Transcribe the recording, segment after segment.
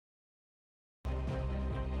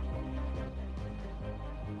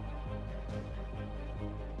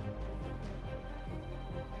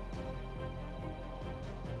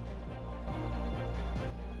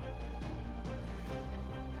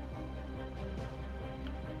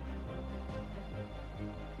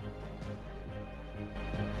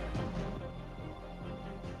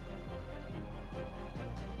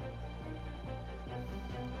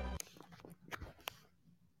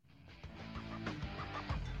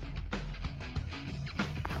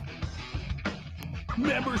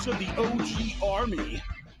Members of the OG Army,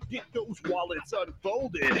 get those wallets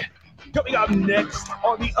unfolded. Coming up next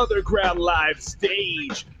on the OtherGround live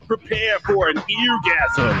stage, prepare for an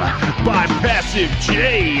eargasm by Passive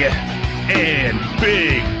J and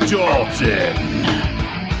Big Dalton.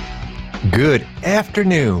 Good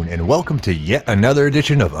afternoon, and welcome to yet another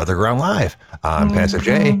edition of OtherGround Live. I'm Passive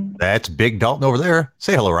J. That's Big Dalton over there.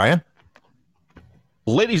 Say hello, Ryan.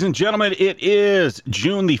 Ladies and gentlemen, it is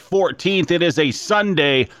June the 14th. It is a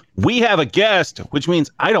Sunday. We have a guest, which means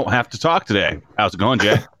I don't have to talk today. How's it going,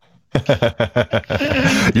 Jay?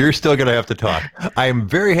 You're still going to have to talk. I'm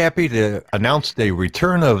very happy to announce the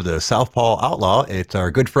return of the Southpaw Outlaw. It's our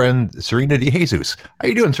good friend, Serena DeJesus. How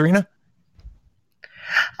you doing, Serena?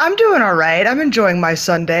 I'm doing all right. I'm enjoying my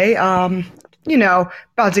Sunday. About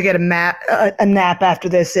to get a nap after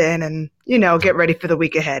this and, get ready for the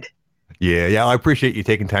week ahead. Yeah, I appreciate you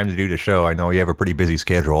taking time to do the show. I know you have a pretty busy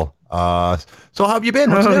schedule. So how have you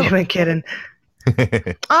been? What's new? You ain't kidding.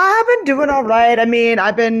 I've been doing all right. I mean,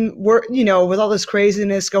 I've been, with all this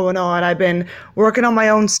craziness going on, I've been working on my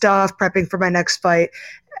own stuff, prepping for my next fight.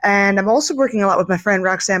 And I'm also working a lot with my friend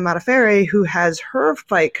Roxanne Modafferi, who has her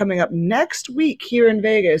fight coming up next week here in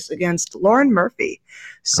Vegas against Lauren Murphy.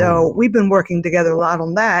 So we've been working together a lot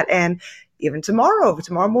on that. And even tomorrow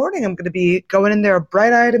morning, I'm going to be going in there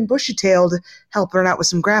bright-eyed and bushy-tailed, helping her out with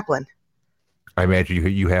some grappling. I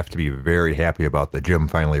imagine you have to be very happy about the gym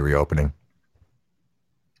finally reopening.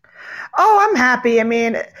 Oh, I'm happy. I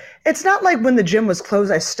mean, it's not like when the gym was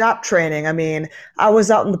closed, I stopped training. I mean, I was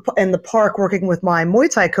out in the park working with my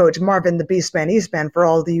Muay Thai coach, Marvin the Beastman Eastman, for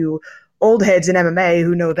all of you old heads in MMA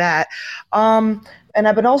who know that. And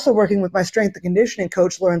I've been also working with my strength and conditioning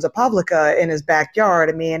coach, Lorenzo Pavlica, in his backyard.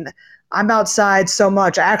 I mean, I'm outside so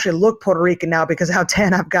much. I actually look Puerto Rican now because of how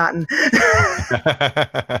tan I've gotten.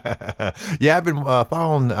 Yeah, I've been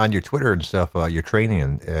following on your Twitter and stuff, your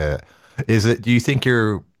training. Do you think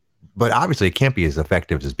but obviously it can't be as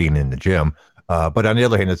effective as being in the gym. But on the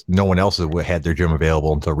other hand, no one else has had their gym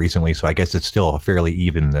available until recently. So I guess it's still a fairly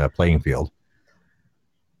even playing field.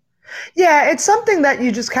 Yeah, it's something that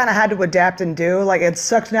you just kind of had to adapt and do. Like, it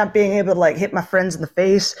sucked not being able to hit my friends in the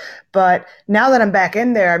face. But now that I'm back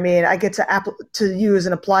in there, I mean, I get to use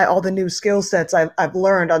and apply all the new skill sets I've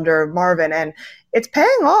learned under Marvin, and it's paying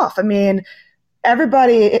off. I mean,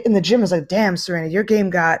 everybody in the gym is like, "Damn, Serena, your game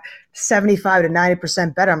got 75 to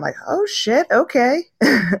 90% better." I'm like, "Oh shit, okay."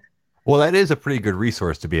 Well, that is a pretty good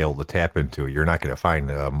resource to be able to tap into. You're not going to find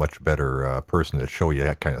a much better person to show you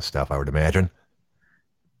that kind of stuff, I would imagine.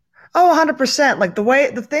 Oh, 100%. Like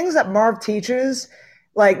the things that Marv teaches,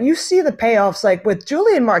 you see the payoffs, with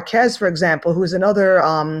Julian Marquez, for example, who's another,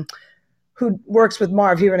 who works with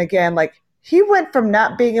Marv here and again. He went from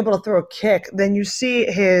not being able to throw a kick. Then you see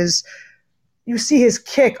his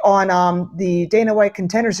kick on, the Dana White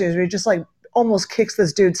Contender Series where he just almost kicks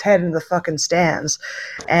this dude's head into the fucking stands.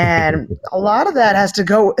 And a lot of that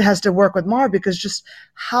has to work with Marv, because just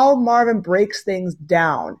how Marvin breaks things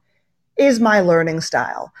down is my learning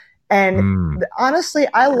style. And honestly,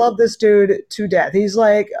 I love this dude to death. He's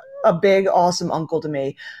like a big, awesome uncle to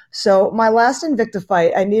me. So my last Invicta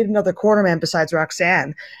fight, I needed another cornerman besides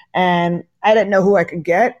Roxanne, and I didn't know who I could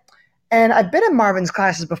get. And I've been in Marvin's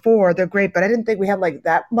classes before. They're great, but I didn't think we had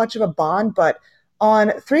that much of a bond. But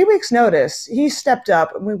on 3 weeks' notice, he stepped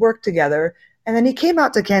up and we worked together. And then he came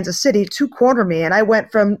out to Kansas City to corner me. And I went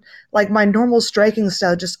from my normal striking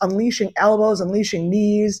style, just unleashing elbows, unleashing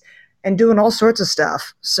knees, and doing all sorts of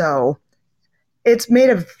stuff. So it's made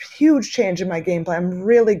a huge change in my game plan. I'm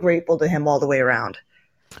really grateful to him all the way around.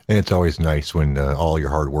 And it's always nice when all your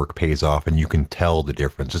hard work pays off and you can tell the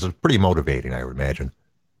difference. It's pretty motivating, I would imagine.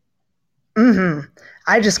 Mm-hmm.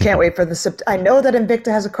 I just can't wait for I know that Invicta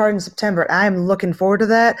has a card in September. I'm looking forward to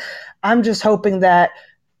that. I'm just hoping that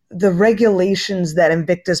the regulations that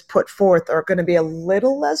Invicta's put forth are going to be a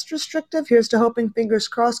little less restrictive. Here's to hoping, fingers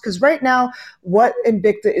crossed, because right now what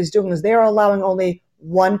Invicta is doing is they are allowing only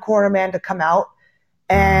one cornerman to come out.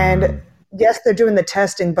 And yes, they're doing the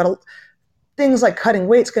testing, but things like cutting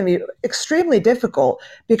weight is going to be extremely difficult,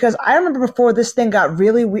 because I remember before this thing got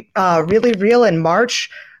really real in March,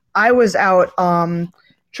 I was out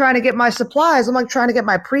trying to get my supplies. I'm trying to get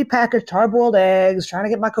my prepackaged hard-boiled eggs, trying to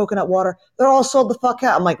get my coconut water. They're all sold the fuck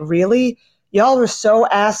out. I'm like, really? Y'all were so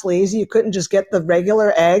ass lazy you couldn't just get the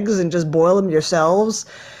regular eggs and just boil them yourselves?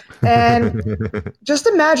 And just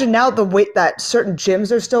imagine now the weight that certain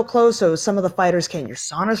gyms are still closed, so some of the fighters can't use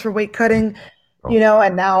saunas for weight cutting,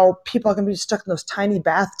 and now people are going to be stuck in those tiny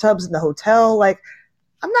bathtubs in the hotel.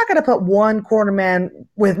 I'm not going to put one corner man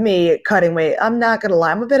with me cutting weight. I'm not going to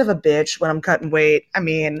lie. I'm a bit of a bitch when I'm cutting weight. I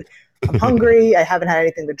mean, I'm hungry. I haven't had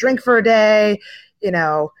anything to drink for a day.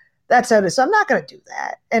 That's how it is. So I'm not going to do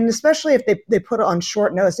that. And especially if they put it on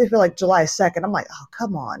short notice, they feel like July 2nd. I'm like, oh,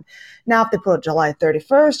 come on. Now, if they put it July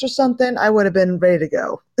 31st or something, I would have been ready to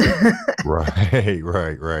go.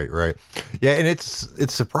 Right. Yeah, and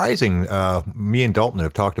it's surprising. Me and Dalton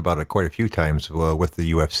have talked about it quite a few times with the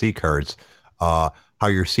UFC cards. How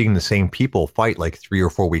you're seeing the same people fight like 3 or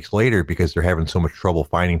 4 weeks later because they're having so much trouble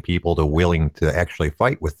finding people to willing to actually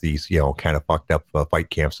fight with these, kind of fucked up fight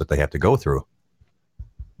camps that they have to go through.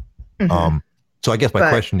 Mm-hmm. So I guess my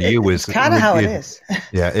question to you is kind of how it is.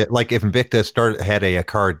 Yeah, like if Invicta had a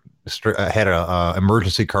card, had a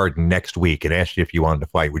emergency card next week and asked you if you wanted to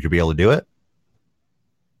fight, would you be able to do it?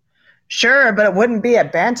 Sure, but it wouldn't be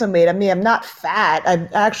at bantamweight. I mean, I'm not fat.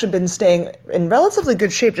 I've actually been staying in relatively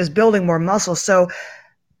good shape, just building more muscle. So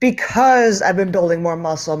because I've been building more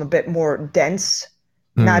muscle, I'm a bit more dense.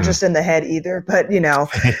 Not just in the head either, but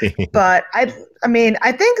but I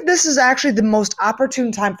think this is actually the most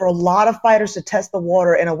opportune time for a lot of fighters to test the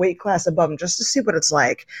water in a weight class above them just to see what it's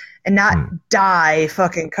like and not die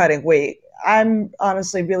fucking cutting weight. I'm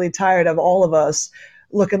honestly really tired of all of us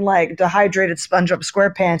looking like dehydrated SpongeBob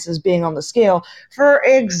SquarePants as being on the scale. For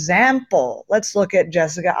example, let's look at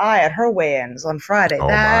Jessica I at her weigh-ins on Friday.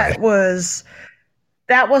 That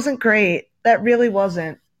wasn't great. That really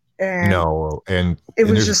wasn't. And no, and it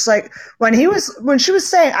was just like when she was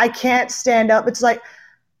saying I can't stand up, it's like,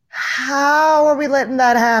 how are we letting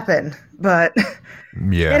that happen? But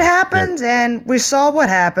it happened, and we saw what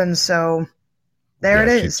happened, so there it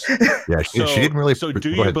is. She didn't really. So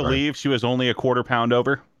do you believe she was only a quarter pound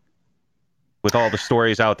over? With all the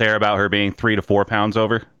stories out there about her being 3 to 4 pounds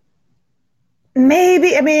over?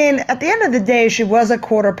 Maybe. I mean, at the end of the day, she was a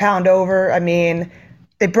quarter pound over. I mean,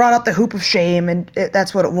 they brought up the hoop of shame, and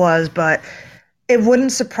that's what it was. But it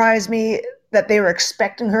wouldn't surprise me that they were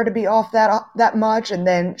expecting her to be off that much, and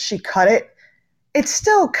then she cut it. It's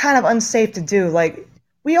still kind of unsafe to do. Like,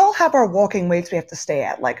 we all have our walking weights we have to stay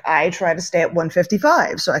at. Like, I try to stay at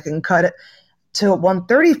 155 so I can cut it to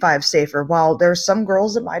 135 safer, while there's some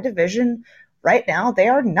girls in my division right now, they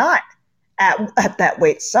are not at that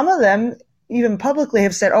weight. Some of them even publicly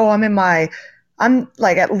have said, oh, I'm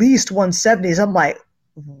like at least 170s. I'm like,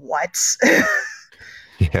 what?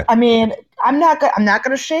 Yeah. I mean, I'm not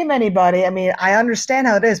going to shame anybody. I mean, I understand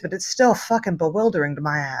how it is, but it's still fucking bewildering to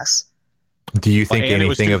my ass. Do you think anything it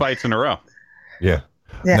was 2 fights in a row? Yeah.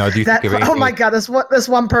 Yeah. No, do you think of anything? Oh my God, this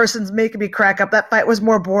one person's making me crack up. That fight was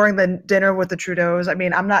more boring than dinner with the Trudeaus. I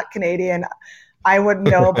mean, I'm not Canadian. I wouldn't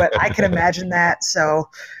know, but I can imagine that. So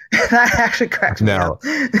that actually cracked me up.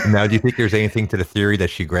 Now, do you think there's anything to the theory that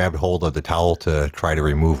she grabbed hold of the towel to try to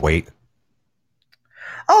remove weight?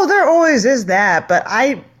 Oh, there always is that. But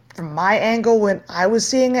from my angle, when I was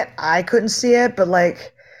seeing it, I couldn't see it. But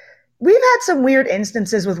like, we've had some weird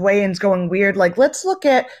instances with weigh-ins going weird. Like, let's look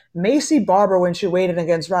at Macy Barber when she weighed in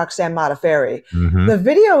against Roxanne Modafferi. Mm-hmm. The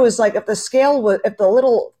video is like, if the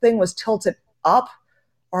little thing was tilted up,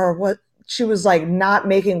 or what, she was like not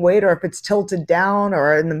making weight, or if it's tilted down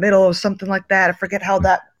or in the middle or something like that. I forget how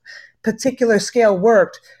that particular scale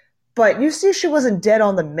worked. But you see she wasn't dead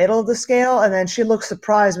on the middle of the scale, and then she looked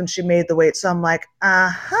surprised when she made the weight. So I'm like,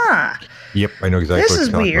 Yep, I know exactly this what is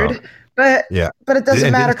you're talking weird. About. But it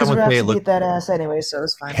doesn't matter because we're going to have to beat that looked... ass anyway, so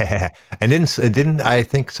it's fine. And didn't I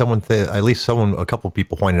think a couple of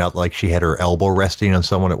people pointed out like she had her elbow resting on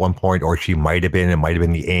someone at one point, or it might have been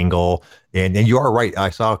the angle. And you are right.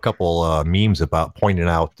 I saw a couple memes about pointing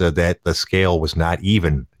out that the scale was not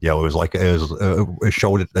even. It was like it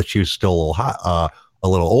showed that she was still a little hot. A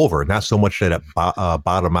little over, not so much that it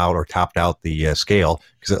bottomed out or topped out the scale,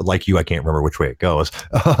 because like you, I can't remember which way it goes,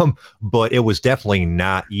 but it was definitely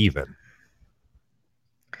not even.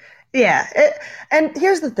 Yeah, and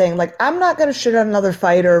here's the thing, like, I'm not going to shit on another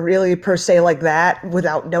fighter really per se like that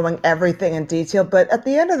without knowing everything in detail, but at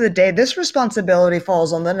the end of the day, this responsibility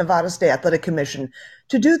falls on the Nevada State Athletic Commission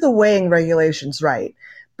to do the weighing regulations right.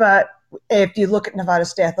 But if you look at Nevada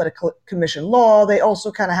State Athletic Commission law, they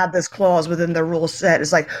also kind of have this clause within their rule set.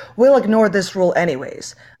 It's like, we'll ignore this rule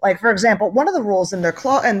anyways. Like, for example, one of the rules in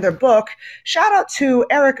their book, shout out to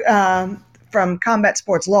Eric from Combat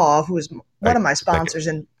Sports Law, who is one of my sponsors.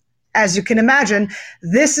 And as you can imagine,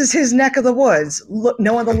 this is his neck of the woods,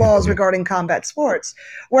 knowing the laws regarding combat sports,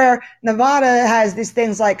 where Nevada has these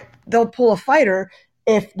things like they'll pull a fighter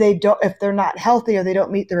if they're not healthy or they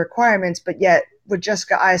don't meet the requirements, but yet with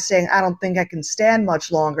Jessica I saying, I don't think I can stand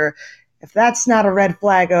much longer. If that's not a red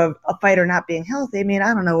flag of a fighter not being healthy, I mean,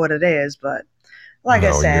 I don't know what it is, but like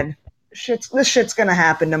I said, this shit's going to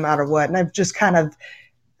happen no matter what. And I'm just kind of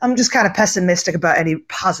pessimistic about any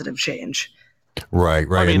positive change. Right.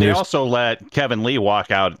 I mean, they also let Kevin Lee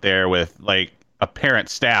walk out there with like apparent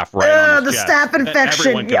staph right on his the chest. staph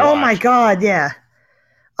infection. Yeah, oh my God, yeah.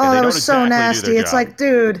 Oh, that was so nasty. It's like,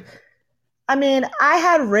 dude, I mean, I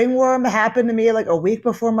had ringworm happen to me like a week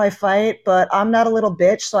before my fight, but I'm not a little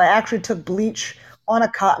bitch, so I actually took bleach on a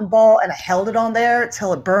cotton ball and I held it on there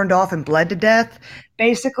till it burned off and bled to death,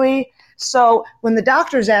 basically. So when the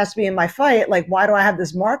doctors asked me in my fight, like, why do I have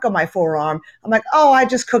this mark on my forearm? I'm like, oh, I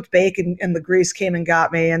just cooked bacon and the grease came and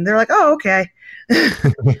got me. And they're like, oh, okay.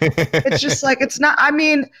 It's just like, it's not, I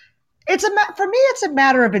mean, for me, it's a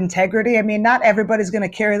matter of integrity. I mean, not everybody's going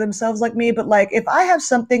to carry themselves like me, but like, if I have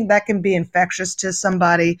something that can be infectious to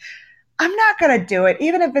somebody, I'm not going to do it.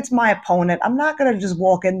 Even if it's my opponent, I'm not going to just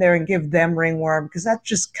walk in there and give them ringworm because that's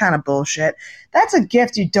just kind of bullshit. That's a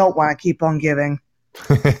gift you don't want to keep on giving.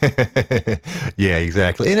 Yeah,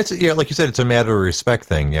 exactly. And it's, like you said, it's a matter of respect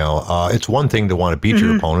thing. It's one thing to want to beat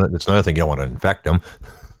your opponent. It's another thing you don't want to infect them.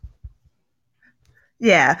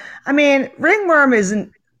 Yeah. I mean, ringworm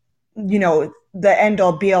isn't, the end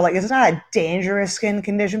all be all. Like, it's not a dangerous skin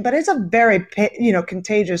condition, but it's a very,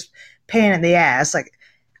 contagious pain in the ass. Like,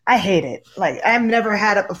 I hate it. Like, I've never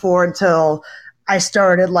had it before until I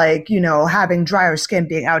started, like, having drier skin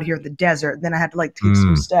being out here in the desert. And then I had to, like, take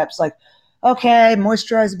some steps. Like, okay,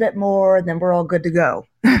 moisturize a bit more, and then we're all good to go.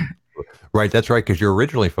 Right, that's right, because you're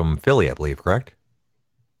originally from Philly, I believe, correct?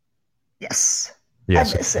 Yes.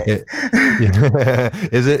 Yes. I miss it.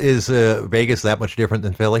 Is Vegas that much different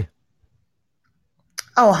than Philly?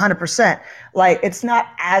 Oh, 100%. Like, it's not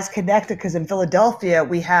as connected because in Philadelphia,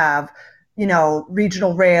 we have,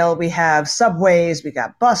 regional rail, we have subways, we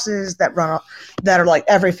got buses that are like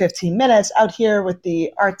every 15 minutes. Out here with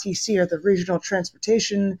the RTC or the Regional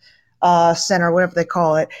Transportation Center, whatever they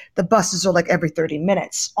call it, the buses are like every 30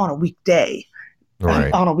 minutes on a weekday.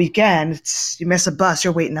 Right. On a weekend, you miss a bus,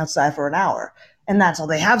 you're waiting outside for an hour. And that's all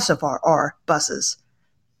they have so far are buses.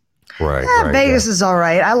 Right. Vegas is all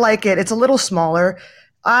right. I like it. It's a little smaller.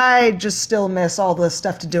 I just still miss all the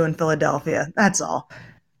stuff to do in Philadelphia. That's all.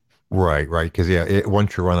 Right. Because,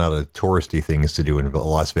 once you run out of touristy things to do in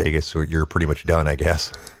Las Vegas, so you're pretty much done, I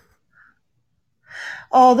guess.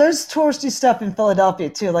 Oh, there's touristy stuff in Philadelphia,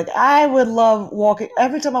 too. Like, I would love walking.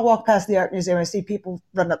 Every time I walk past the art museum, I see people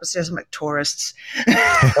running up the stairs. I'm like, tourists.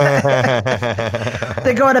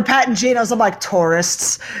 They go into Pat and Gino's. I'm like,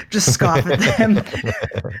 tourists. Just scoff at them.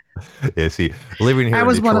 Yeah, see, living here in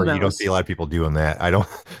Detroit, you don't see a lot of people doing that.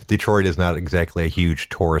 Detroit is not exactly a huge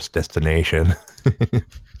tourist destination.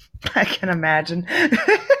 I can imagine.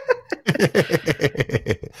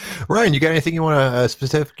 Ryan, you got anything you want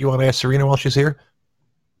to ask Serena while she's here?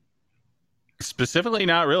 Specifically,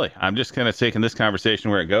 not really. I'm just kind of taking this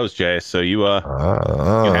conversation where it goes, Jay. So you have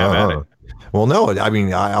at it. Well, no, I mean,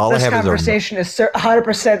 this conversation is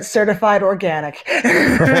 100% certified organic.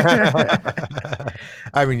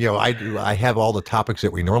 I mean, I have all the topics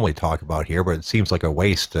that we normally talk about here, but it seems like a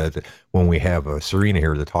waste when we have Serena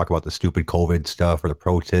here to talk about the stupid COVID stuff or the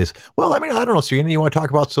protests. Well, I mean, I don't know, Serena, you want to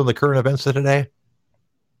talk about some of the current events of today?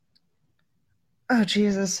 Oh,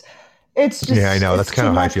 Jesus. It's just, I know. That's kind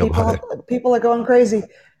of how I feel about it. People are going crazy.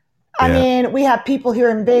 I mean, we have people here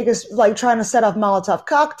in Vegas like trying to set up Molotov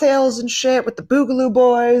cocktails and shit with the Boogaloo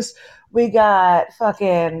Boys. We got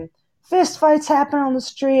fucking fist fights happening on the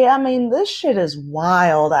street. I mean, this shit is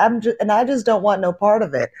wild. I just don't want no part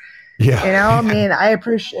of it. Yeah. I mean, I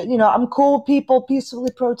appreciate, I'm cool with people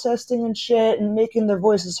peacefully protesting and shit and making their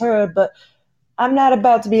voices heard, but I'm not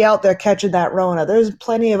about to be out there catching that Rona. There's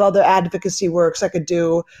plenty of other advocacy works I could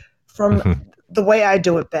do from the way I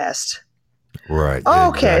do it best. Right.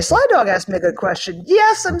 Okay, exactly. Sly Dog asked me a good question.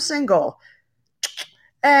 Yes, I'm single.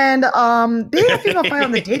 And being a female fighter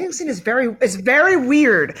on the dating scene is very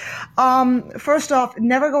weird. First off,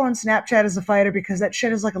 never go on Snapchat as a fighter because that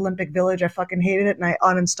shit is like Olympic Village. I fucking hated it and I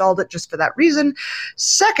uninstalled it just for that reason.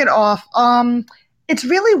 Second off, it's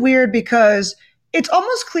really weird because it's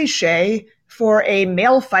almost cliche for a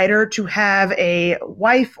male fighter to have a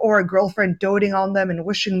wife or a girlfriend doting on them and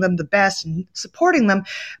wishing them the best and supporting them.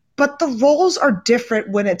 But the roles are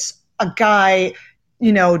different when it's a guy,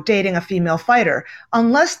 dating a female fighter.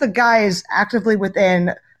 Unless the guy is actively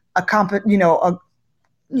within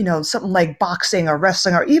something like boxing or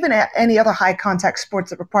wrestling or even any other high contact sports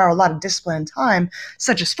that require a lot of discipline and time,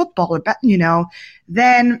 such as football or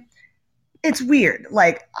then it's weird.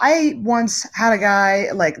 Like, I once had a guy,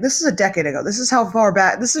 like, this is a decade ago. This is how far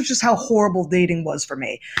back, this is just how horrible dating was for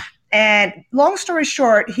me. And long story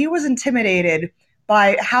short, he was intimidated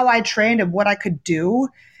by how I trained and what I could do.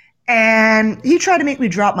 And he tried to make me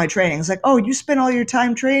drop my training. He's like, oh, you spend all your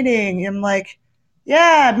time training. And I'm like,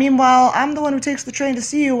 Yeah, meanwhile, I'm the one who takes the train to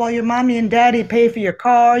see you while your mommy and daddy pay for your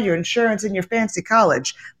car, your insurance, and your fancy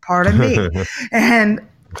college. Pardon me. And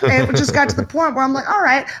it just got to the point where I'm like, all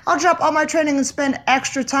right, I'll drop all my training and spend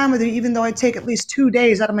extra time with you, even though I take at least 2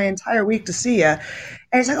 days out of my entire week to see you. And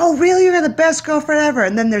he's like, oh, really? You're the best girlfriend ever.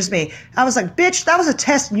 And then there's me. I was like, bitch, that was a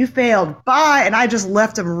test and you failed. Bye. And I just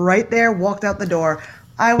left him right there, walked out the door.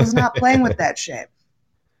 I was not playing with that shit.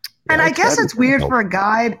 Yeah, And I guess it's weird for a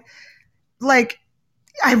guy, like,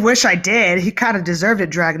 I wish I did. He kind of deserved it,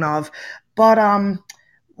 Dragunov. But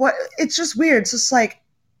what? It's just weird. It's just like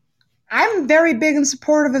I'm very big and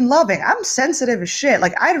supportive and loving. I'm sensitive as shit.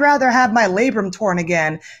 Like I'd rather have my labrum torn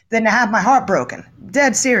again than to have my heart broken.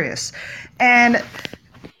 Dead serious.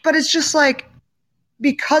 But it's just like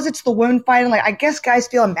because it's the women fighting. Like I guess guys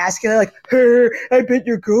feel emasculated. Like, hey, I bet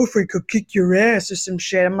your girlfriend could kick your ass or some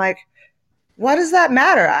shit. I'm like, what does that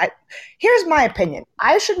matter? Here's my opinion.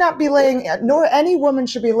 I should not be nor any woman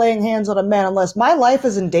should be laying hands on a man unless my life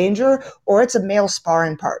is in danger or it's a male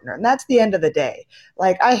sparring partner. And that's the end of the day.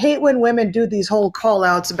 Like, I hate when women do these whole call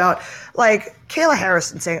outs about, like, Kayla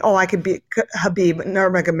Harrison saying, oh, I could beat Habib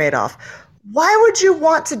Nurmagomedov. Why would you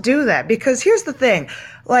want to do that? Because here's the thing.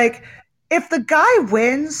 Like, if the guy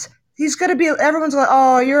wins, he's going to be, everyone's like,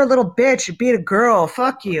 oh, you're a little bitch. You beat a girl.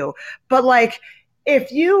 Fuck you. But, like,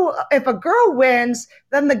 if a girl wins,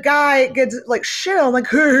 then the guy gets like shit on, like,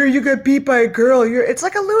 hey, you got beat by a girl. It's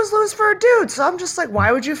like a lose-lose for a dude. So I'm just like,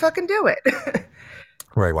 why would you fucking do it?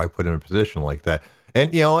 Right? Why put him in a position like that?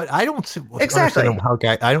 And I don't Exactly.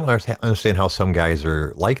 understand how some guys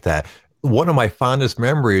are like that. One of my fondest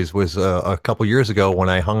memories was a couple years ago when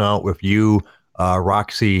I hung out with you,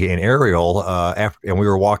 Roxy, and Ariel and we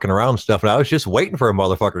were walking around and stuff, and I was just waiting for a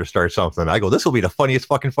motherfucker to start something. I go, this will be the funniest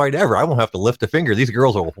fucking fight ever. I won't have to lift a finger. These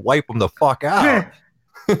girls will wipe them the fuck out.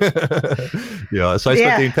 So I spent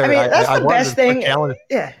the entire. I mean, that's the best thing.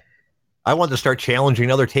 Yeah. I wanted to start challenging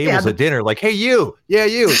other tables at dinner, like, hey, you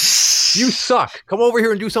suck. Come over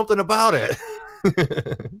here and do something about it.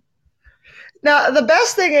 Now, the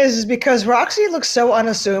best thing is because Roxy looks so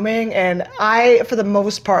unassuming, and I, for the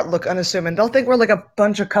most part, look unassuming. They'll think we're like a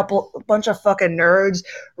bunch of fucking nerds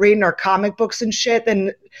reading our comic books and shit.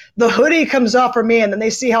 Then the hoodie comes off for me, and then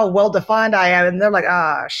they see how well defined I am, and they're like,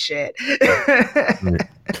 ah, shit.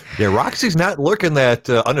 Yeah, Roxy's not looking that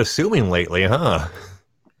unassuming lately, huh?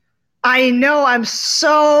 I know. I'm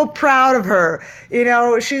so proud of her.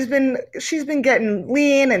 She's been getting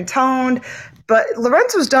lean and toned. But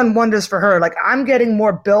Lorenzo's done wonders for her. Like, I'm getting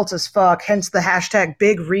more built as fuck, hence the hashtag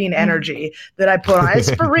big Reen energy that I put on. It's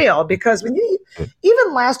for real, because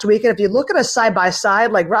even last weekend, if you look at us side by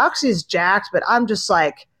side, like, Roxy's jacked, but I'm just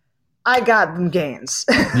like, I got them gains.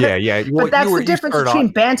 Yeah. But that's the difference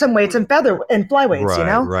between bantamweights and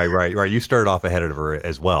flyweights, Right. You started off ahead of her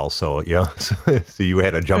as well. So, so you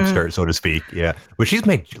had a jump start, so to speak. Yeah. But she's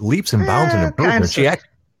made leaps and bounds in improvement.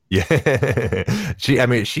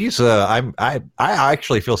 She's I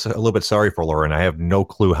actually feel a little bit sorry for Lauren. I have no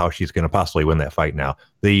clue how she's going to possibly win that fight now.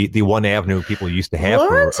 The one avenue people used to have.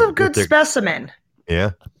 Lauren's a good specimen. Yeah.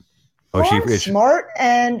 Lauren's smart,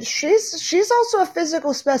 and she's also a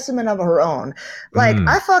physical specimen of her own. Like,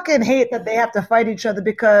 I fucking hate that they have to fight each other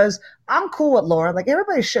because I'm cool with Lauren. Like,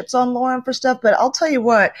 everybody shits on Lauren for stuff, but I'll tell you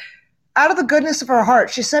what, out of the goodness of her heart,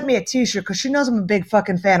 she sent me a t-shirt because she knows I'm a big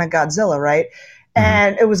fucking fan of Godzilla, right?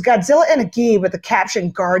 And it was Godzilla in a gi with the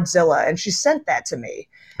caption Guardzilla, and she sent that to me.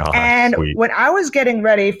 Oh, and sweet. When I was getting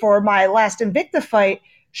ready for my last Invicta fight,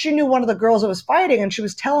 she knew one of the girls that was fighting, and she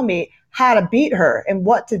was telling me how to beat her and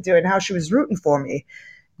what to do and how she was rooting for me.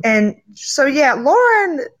 And so, yeah,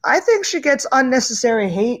 Lauren, I think she gets unnecessary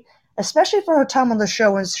hate, especially for her time on the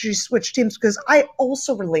show when she switched teams, because I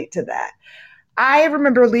also relate to that. I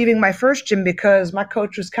remember leaving my first gym because my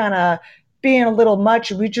coach was kind of being a little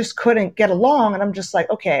much, and we just couldn't get along. And I'm just like,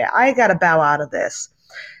 okay, I got to bow out of this.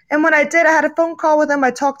 And when I did, I had a phone call with him.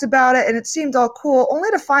 I talked about it, and it seemed all cool,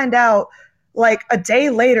 only to find out, like, a day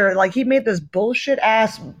later, like, he made this bullshit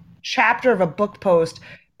ass chapter of a book post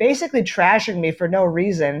basically trashing me for no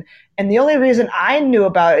reason. And the only reason I knew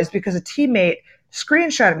about it is because a teammate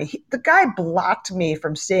screenshotted me. The guy blocked me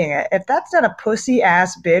from seeing it. If that's not a pussy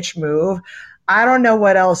ass bitch move, I don't know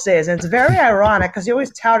what else is. And it's very ironic because he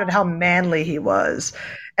always touted how manly he was.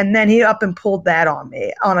 And then he up and pulled that on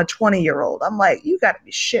me, on a 20-year-old. I'm like, you got to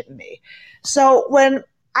be shitting me. So when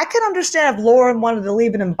I can understand if Lauren wanted to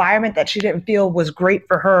leave an environment that she didn't feel was great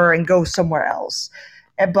for her and go somewhere else.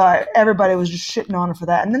 But everybody was just shitting on her for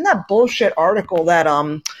that. And then that bullshit article that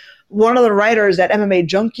one of the writers at MMA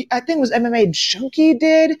Junkie, I think it was MMA Junkie,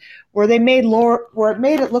 did, where it made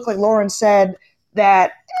it look like Lauren said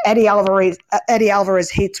that Eddie Alvarez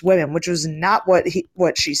hates women, which was not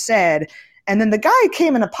what she said. And then the guy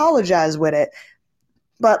came and apologized with it.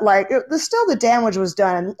 But like, still the damage was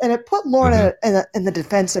done, and it put Lorna in the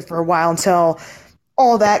defensive for a while until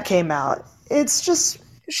all that came out. It's just,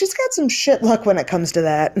 she's got some shit luck when it comes to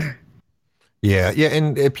that. Yeah,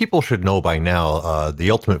 and people should know by now,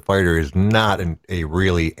 The Ultimate Fighter is not a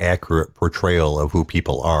really accurate portrayal of who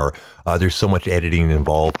people are. There's so much editing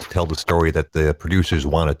involved to tell the story that the producers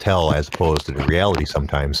want to tell as opposed to the reality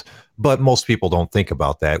sometimes. But most people don't think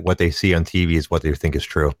about that. What they see on TV is what they think is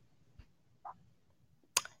true.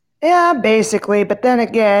 Yeah, basically. But then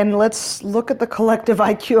again, let's look at the collective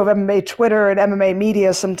IQ of MMA Twitter and MMA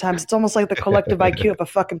media sometimes. It's almost like the collective IQ of a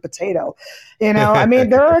fucking potato. You know, I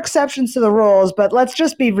mean, there are exceptions to the rules, but let's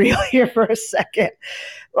just be real here for a second.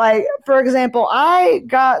 Like, for example, I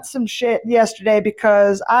got some shit yesterday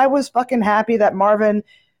because I was fucking happy that Marvin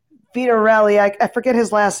Vitorelli, I forget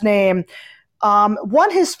his last name,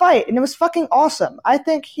 won his fight, and it was fucking awesome. I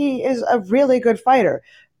think he is a really good fighter.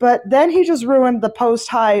 But then he just ruined the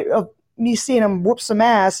post-high of me seeing him whoop some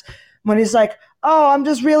ass when he's like, oh, I'm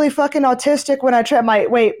just really fucking autistic when I try my,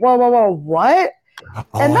 wait, whoa, what?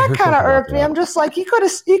 And that kind of irked me. I'm just like, he could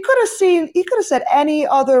have said any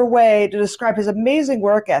other way to describe his amazing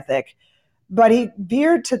work ethic, but he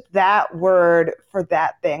veered to that word for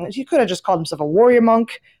that thing. He could have just called himself a warrior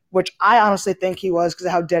monk, which I honestly think he was because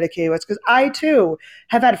of how dedicated he was. Because I, too,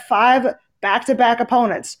 have had 5 back-to-back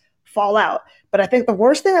opponents fall out. But I think the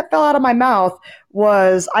worst thing that fell out of my mouth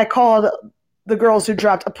was I called the girls who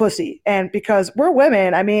dropped a pussy. And because we're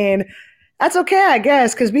women, I mean, that's okay, I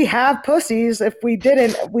guess, because we have pussies. If we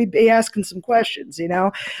didn't, we'd be asking some questions, you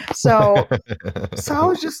know? So I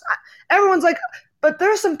was just, everyone's like, but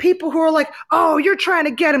there's some people who are like, oh, you're trying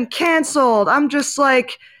to get him canceled. I'm just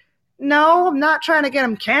like, no, I'm not trying to get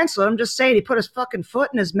him canceled. I'm just saying he put his fucking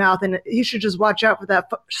foot in his mouth, and he should just watch out for that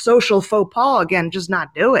social faux pas again, just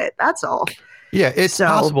not do it. That's all. Yeah, it's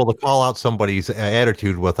possible to call out somebody's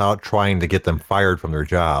attitude without trying to get them fired from their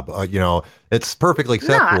job. You know, it's perfectly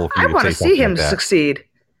acceptable for you to say something like that. I want to see him succeed.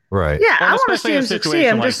 Right. Yeah, I want to see him succeed.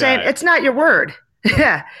 I'm just saying, it's not your word.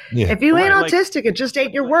 Yeah. If you ain't autistic, it just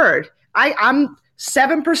ain't your word. I'm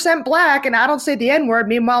 7% black, and I don't say the N-word.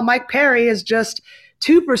 Meanwhile, Mike Perry is just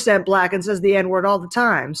 2% black and says the N-word all the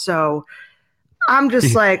time. So I'm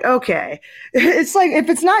just like, okay. It's like, if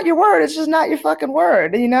it's not your word, it's just not your fucking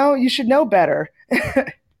word. You know, you should know better. What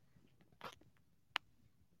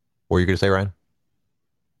were you going to say, Ryan?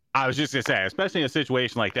 I was just going to say, especially in a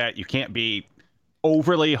situation like that, you can't be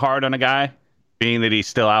overly hard on a guy, being that he's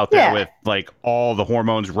still out there with like all the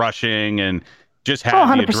hormones rushing and just had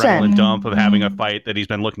the adrenaline dump of having a fight that he's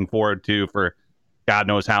been looking forward to for God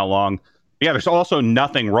knows how long. Yeah, there's also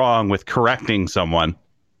nothing wrong with correcting someone,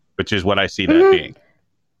 which is what I see that being.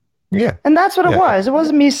 Yeah. And that's what it was. It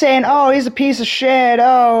wasn't me saying, oh, he's a piece of shit.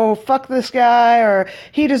 Oh, fuck this guy. Or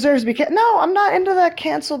he deserves to be canceled. No, I'm not into that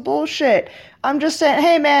cancel bullshit. I'm just saying,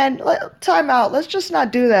 hey, man, time out. Let's just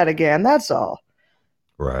not do that again. That's all.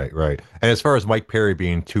 Right. And as far as Mike Perry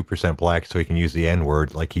being 2% black so he can use the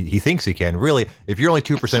N-word, like he thinks he can. Really, if you're only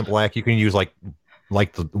 2% black, you can use like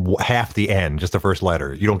the half the N, just the first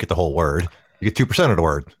letter. You don't get the whole word. You get 2% of the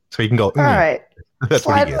word. So you can go, all right. That's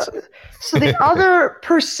what he gets. So the other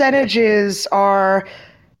percentages are,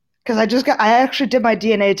 because I actually did my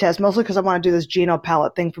DNA test, mostly because I want to do this Geno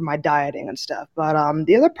palette thing for my dieting and stuff. But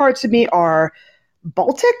the other parts of me are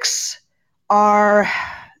Baltics, are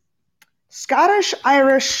Scottish,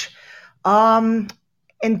 Irish,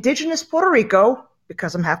 indigenous Puerto Rico,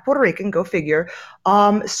 because I'm half Puerto Rican, go figure,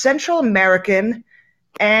 Central American,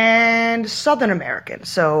 and Southern American.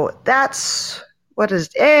 So that's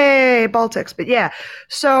Baltics. But yeah,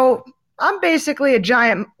 so I'm basically a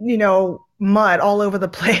giant, mud all over the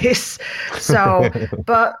place. So,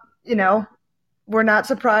 but, we're not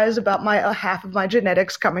surprised about my half of my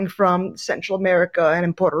genetics coming from Central America and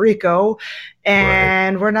in Puerto Rico.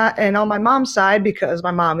 And we're not, and on my mom's side, because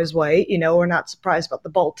my mom is white, we're not surprised about the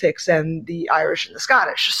Baltics and the Irish and the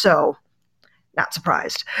Scottish. So not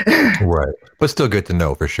surprised. Right. But still good to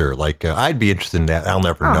know for sure. Like I'd be interested in that. I'll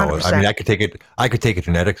never know. 100%. I mean, I could take a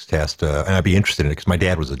genetics test and I'd be interested in it because my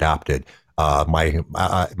dad was adopted. My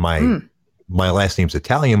last name's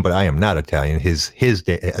Italian, but I am not Italian. His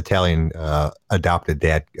Italian adopted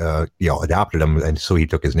dad, adopted him, and so he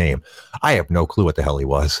took his name. I have no clue what the hell he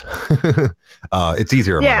was. It's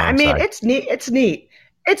easier on my mom's side. It's neat.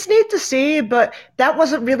 It's neat to see, but that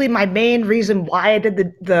wasn't really my main reason why I did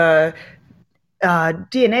the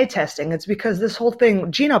DNA testing. It's because this whole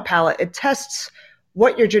thing, Geno palette, it tests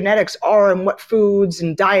what your genetics are and what foods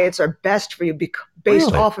and diets are best for you based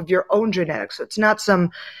Really? off of your own genetics. So it's not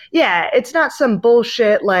some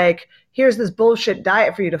bullshit like, here's this bullshit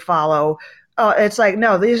diet for you to follow. It's like,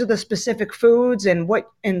 no, these are the specific foods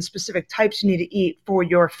and specific types you need to eat for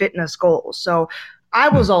your fitness goals. So I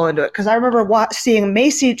was all into it because I remember seeing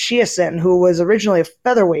Macy Chiasson, who was originally a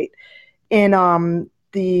featherweight in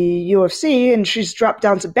the UFC, and she's dropped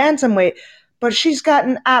down to bantamweight, but she's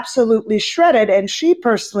gotten absolutely shredded. And she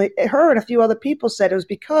personally, her and a few other people said it was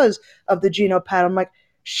because of the Genopad. I'm like,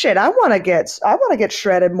 shit, I want to get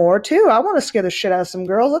shredded more too. I want to scare the shit out of some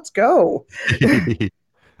girls. Let's go.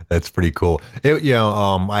 That's pretty cool.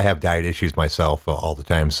 I have diet issues myself all the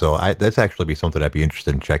time, so that's actually be something I'd be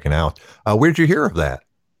interested in checking out. Where'd you hear of that?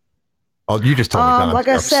 Oh, you just told me. Don, like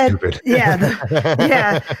I said, stupid.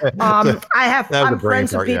 I'm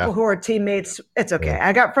friends with people who are teammates. It's okay. Yeah.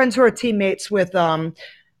 I got friends who are teammates with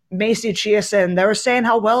Macy Chiasson. They were saying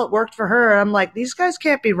how well it worked for her. And I'm like, these guys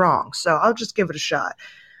can't be wrong. So I'll just give it a shot.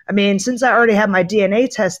 I mean, since I already had my DNA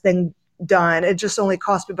test thing done, it just only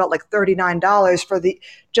cost me about like $39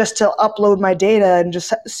 just to upload my data and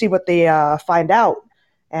just see what they find out.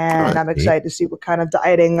 And I'm excited to see what kind of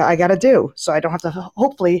dieting I got to do, so I don't have to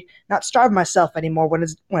hopefully not starve myself anymore when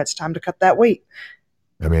it's time to cut that weight.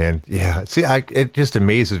 I mean, yeah. See, it just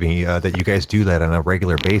amazes me that you guys do that on a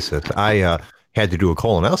regular basis. I had to do a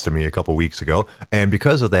colonoscopy a couple weeks ago, and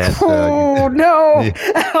because of that, no,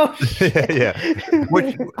 yeah.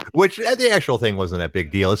 Which the actual thing wasn't that big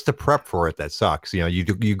deal. It's the prep for it that sucks.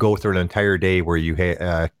 You go through an entire day where you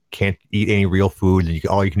can't eat any real food, and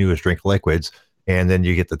all you can do is drink liquids. And then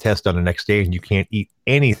you get the test done the next day, and you can't eat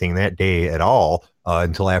anything that day at all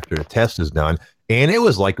until after the test is done. And it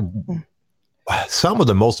was like some of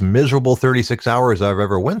the most miserable 36 hours I've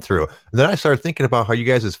ever went through. And then I started thinking about how you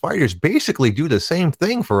guys as fighters basically do the same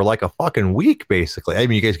thing for like a fucking week, basically. I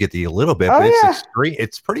mean, you guys get a little bit, but it's extreme.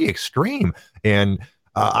 It's pretty extreme. And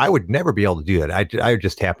I would never be able to do that. I would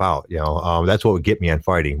just tap out. That's what would get me on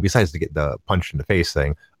fighting. Besides to get the punch in the face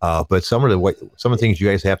thing, but some of the things you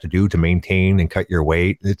guys have to do to maintain and cut your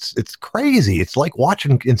weight, it's crazy. It's like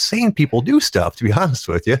watching insane people do stuff. To be honest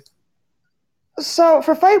with you. So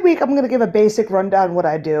for fight week, I'm going to give a basic rundown what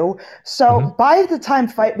I do. So by the time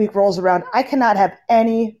fight week rolls around, I cannot have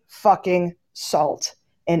any fucking salt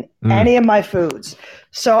in any of my foods.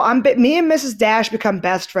 So me and Mrs. Dash become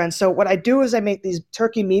best friends. So what I do is I make these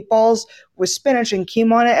turkey meatballs with spinach and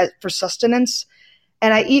quinoa on it for sustenance.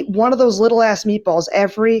 And I eat one of those little ass meatballs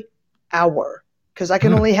every hour because I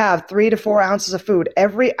can only have 3 to 4 ounces of food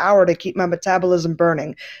every hour to keep my metabolism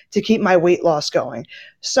burning, to keep my weight loss going.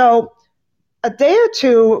 So a day or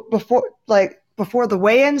two before the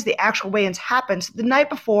weigh-ins, the actual weigh-ins happens, the night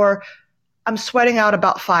before, I'm sweating out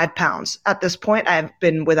about 5 pounds. At this point, I've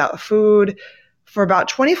been without food for about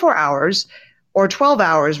 24 hours or 12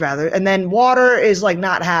 hours rather. And then water is like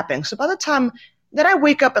not happening. So by the time then I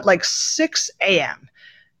wake up at like 6 a.m.,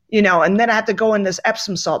 and then I have to go in this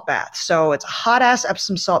Epsom salt bath. So it's a hot ass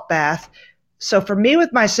Epsom salt bath. So for me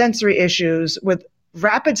with my sensory issues, with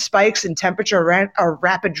rapid spikes in temperature or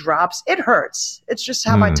rapid drops, it hurts. It's just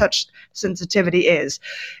how my touch sensitivity is.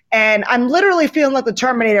 And I'm literally feeling like the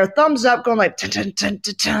Terminator, thumbs up, going like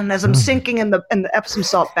as I'm sinking in the Epsom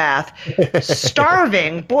salt bath,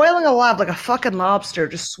 starving, boiling alive like a fucking lobster,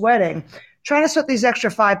 just sweating, trying to sweat these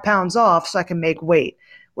extra 5 pounds off so I can make weight,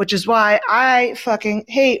 which is why I fucking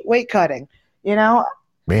hate weight cutting, Man,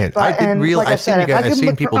 I didn't realize. I've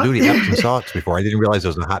seen people do the Epsom salts before. I didn't realize it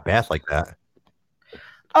was a hot bath like that.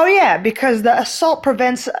 Oh, yeah, because the salt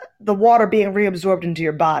prevents the water being reabsorbed into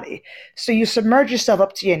your body. So you submerge yourself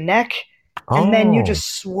up to your neck, and then you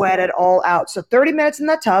just sweat it all out. So 30 minutes in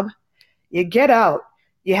that tub, you get out.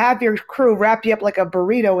 You have your crew wrap you up like a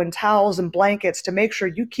burrito in towels and blankets to make sure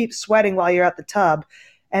you keep sweating while you're at the tub.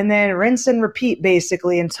 And then rinse and repeat,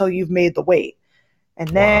 basically, until you've made the weight. And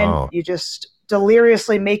then you just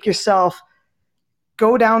deliriously make yourself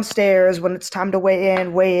go downstairs when it's time to weigh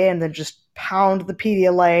in, then just pound the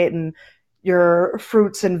Pedialyte and your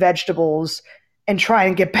fruits and vegetables and try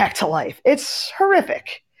and get back to life. It's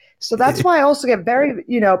horrific. So that's why I also get very,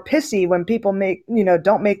 pissy when people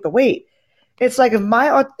don't make the weight. It's like if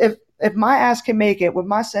my ass can make it with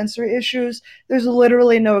my sensory issues, there's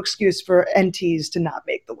literally no excuse for NTs to not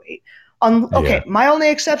make the weight. My only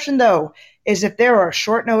exception though is if they're a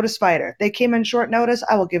short notice fighter. They came in short notice,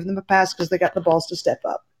 I will give them a pass because they got the balls to step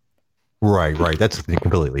up. Right. That's a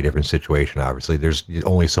completely different situation. Obviously, there's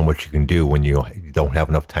only so much you can do when you don't have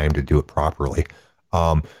enough time to do it properly.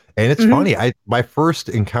 And it's funny. My first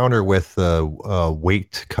encounter with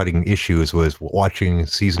weight cutting issues was watching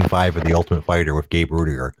season 5 of The Ultimate Fighter with Gabe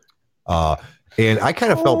Rudiger. And I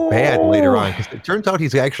kind of felt bad later on because it turns out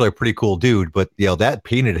he's actually a pretty cool dude, but that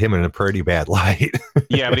painted him in a pretty bad light.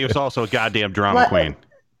 Yeah, but he was also a goddamn drama queen.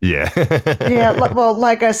 Yeah. Yeah, well,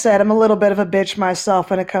 like I said, I'm a little bit of a bitch myself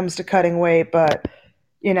when it comes to cutting weight, but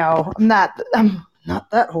I'm not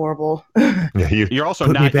that horrible. Yeah, you're also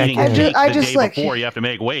not eating cake the day like, before you have to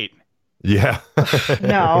make weight. Yeah.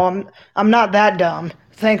 No, I'm not that dumb.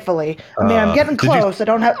 Thankfully, I mean, I'm getting close. I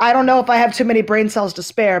don't know if I have too many brain cells to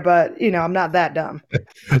spare, but I'm not that dumb.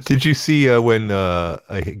 Did you see when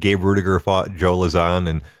Gabe Rudiger fought Joe Lazan,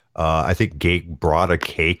 and I think Gabe brought a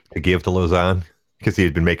cake to give to Lazan because he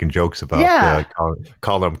had been making jokes about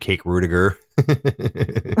calling him Cake Rudiger.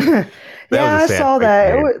 I saw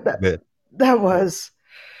that. That was.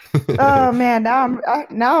 Oh man,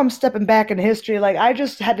 now I'm stepping back in history. Like I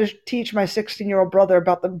just had to teach my 16-year-old brother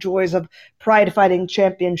about the joys of Pride Fighting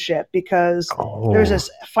Championship because there's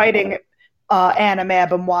this fighting anime I've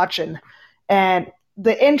been watching, and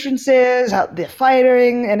the entrances, the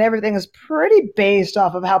fighting, and everything is pretty based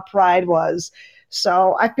off of how Pride was.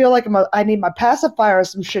 So I feel like I need my pacifier or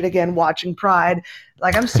some shit again watching Pride.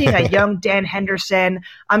 Like I'm seeing a young Dan Henderson.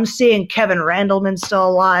 I'm seeing Kevin Randleman still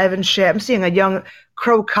alive and shit. I'm seeing a young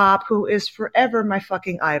Crow Cop who is forever my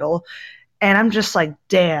fucking idol. And I'm just like,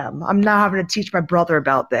 damn, I'm now having to teach my brother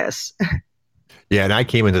about this. Yeah, and I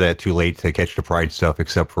came into that too late to catch the Pride stuff,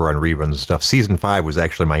 except for on reruns and stuff. Season 5 was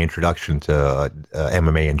actually my introduction to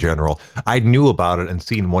MMA in general. I knew about it and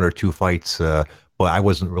seen one or two fights, but I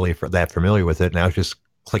wasn't really that familiar with it. And I was just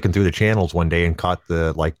clicking through the channels one day and caught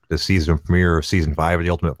the season premiere of season 5 of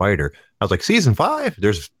The Ultimate Fighter. I was like, season 5?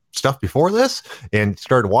 There's stuff before this, and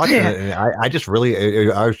started watching it, and I was just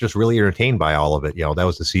really entertained by all of it. That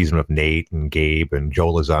was the season of Nate and Gabe and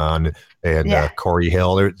Joe Lazan and Corey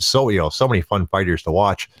Hill. There's so many fun fighters to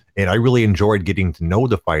watch, and I really enjoyed getting to know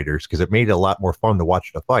the fighters because it made it a lot more fun to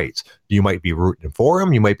watch the fights. You might be rooting for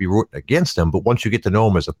them, you might be rooting against them, but once you get to know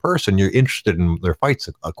them as a person, you're interested in their fights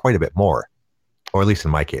quite a bit more. Or at least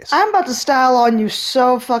in my case. I'm about to style on you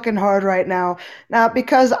so fucking hard right now. Now,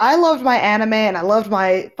 because I loved my anime and I loved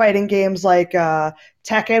my fighting games like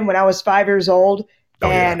Tekken when I was 5 years old.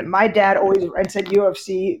 My dad always rented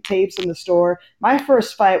UFC tapes in the store. My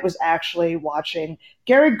first fight was actually watching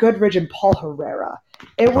Gary Goodridge and Paul Herrera.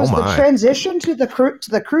 It was the transition to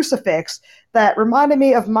the crucifix that reminded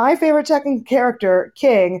me of my favorite Tekken character,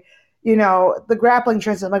 King. The grappling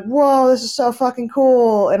transition. I'm like, whoa, this is so fucking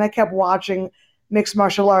cool. And I kept watching mixed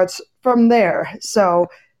martial arts from there. So,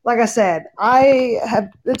 like I said,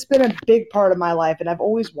 it's been a big part of my life, and I've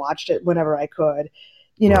always watched it whenever I could.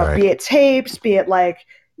 Be it tapes, be it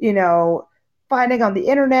finding on the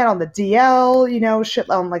internet, on the DL, shit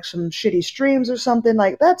on some shitty streams or something.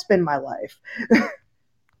 Like that's been my life.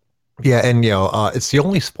 Yeah, and it's the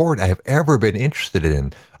only sport I have ever been interested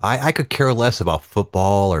in. I could care less about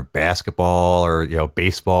football or basketball or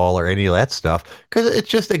baseball or any of that stuff because it's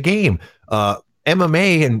just a game.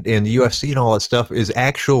 MMA and the UFC and all that stuff is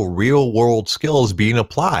actual real world skills being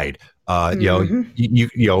applied. You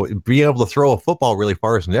being able to throw a football really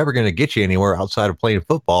far is never going to get you anywhere outside of playing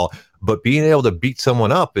football. But being able to beat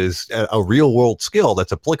someone up is a real world skill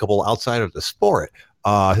that's applicable outside of the sport.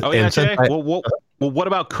 Jay? Well, what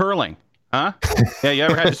about curling? Huh? Yeah, you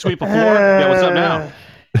ever had to sweep a floor? Yeah, what's up now?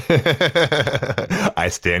 I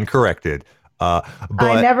stand corrected. But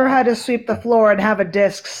I never had to sweep the floor and have a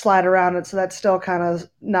disc slide around it, so that's still kind of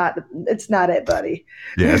not it, buddy.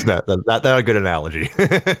 Yeah, it's not a good analogy.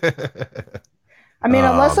 I mean,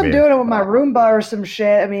 unless I'm doing it with my Roomba or some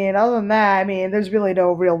shit. I mean, other than that, there's really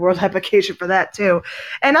no real world application for that too.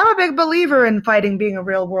 And I'm a big believer in fighting being a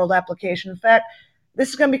real world application. In fact, this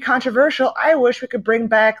is going to be controversial. I wish we could bring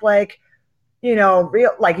back real,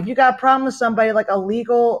 if you got a problem with somebody, a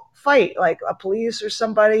legal fight, like a police or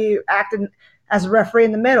somebody acting as a referee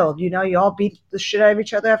in the middle. You all beat the shit out of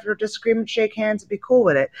each other after a disagreement, shake hands, and be cool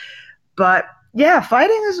with it. But yeah,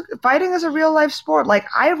 fighting is a real life sport. Like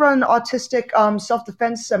I run autistic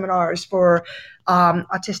self-defense seminars for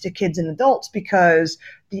autistic kids and adults because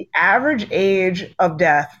the average age of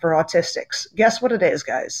death for autistics, guess what it is,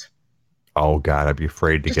 guys? Oh God, I'd be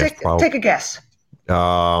afraid to guess. Take a guess.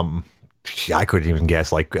 I couldn't even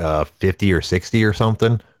guess, 50 or 60 or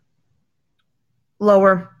something.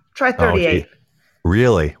 Lower. Try 38. Oh,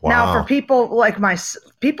 really? Wow. Now, for people like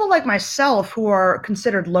myself who are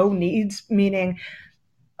considered low needs, meaning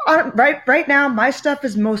right now my stuff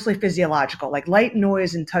is mostly physiological, like light,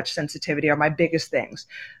 noise, and touch sensitivity are my biggest things.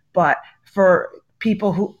 But for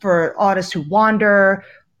autists who wander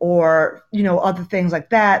or other things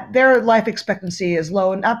like that, their life expectancy is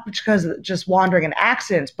low, not because of just wandering and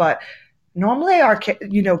accidents, but normally our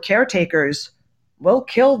caretakers will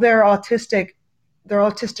kill their autistic their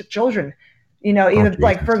autistic children. Even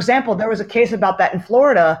like, for example, there was a case about that in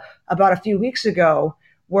Florida about a few weeks ago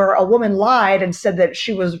where a woman lied and said that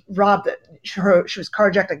she was robbed, she was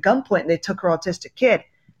carjacked at gunpoint and they took her autistic kid.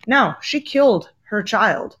 No, she killed her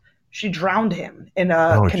child. She drowned him in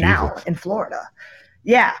a canal in Florida.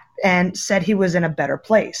 Yeah, and said he was in a better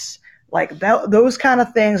place. Like those kind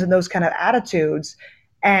of things and those kind of attitudes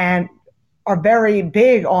and are very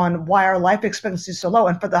big on why our life expectancy is so low.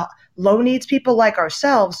 And for the low needs people like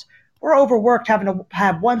ourselves, we're overworked having to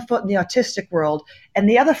have one foot in the autistic world and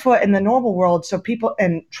the other foot in the normal world so people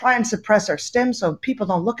and try and suppress our STEM so people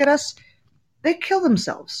don't look at us. They kill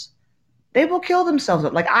themselves. They will kill themselves.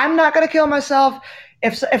 Like, I'm not going to kill myself.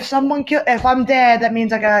 If I'm dead, that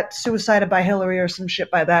means I got suicided by Hillary or some shit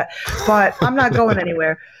by that. But I'm not going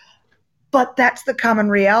anywhere. But that's the common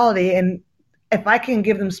reality. And if I can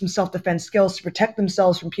give them some self-defense skills to protect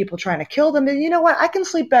themselves from people trying to kill them, then you know what? I can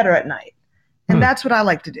sleep better at night. And that's what I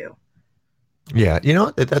like to do. Yeah,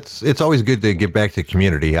 it's always good to give back to the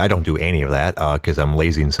community. I don't do any of that because I'm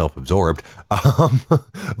lazy and self-absorbed.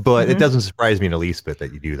 But it doesn't surprise me in the least bit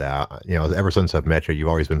that you do that. Ever since I've met you, you've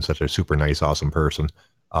always been such a super nice, awesome person.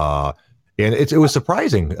 And it was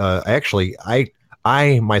surprising. Actually,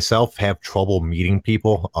 I myself have trouble meeting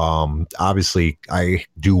people. Obviously, I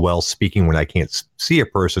do well speaking when I can't see a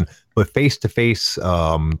person, but face-to-face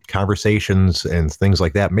conversations and things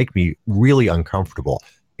like that make me really uncomfortable.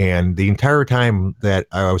 And the entire time that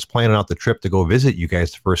I was planning out the trip to go visit you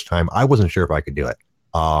guys the first time, I wasn't sure if I could do it.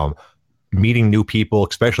 Meeting new people,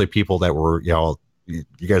 especially people that were, you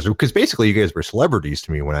guys, because basically you guys were celebrities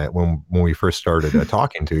to me when we first started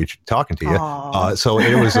talking to you. So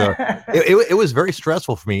it was it was very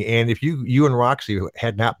stressful for me. And if you and Roxy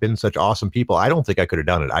had not been such awesome people, I don't think I could have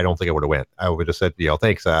done it. I don't think I would have went. I would have said,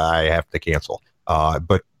 thanks, I have to cancel.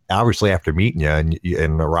 But obviously after meeting you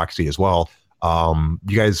and Roxy as well.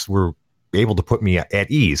 You guys were able to put me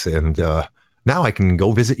at ease, and now I can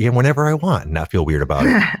go visit you whenever I want and not feel weird about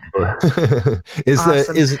it. Is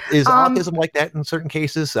Awesome. Is autism like that in certain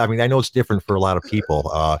cases? I mean, I know it's different for a lot of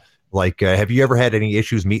people. Have you ever had any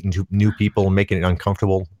issues meeting new people and making it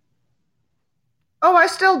uncomfortable? Oh, I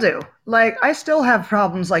still do. Like, I still have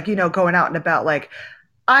problems, like, going out and about. Like,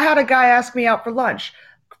 I had a guy ask me out for lunch.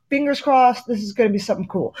 Fingers crossed, this is going to be something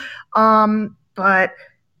cool. But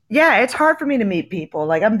yeah, it's hard for me to meet people.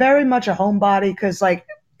 Like, I'm very much a homebody because, like,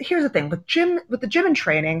 here's the thing with the gym and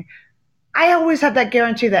training, I always have that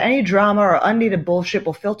guarantee that any drama or unneeded bullshit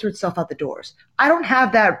will filter itself out the doors. I don't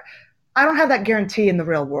have that guarantee in the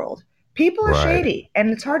real world. People are shady, and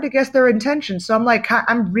it's hard to guess their intentions. So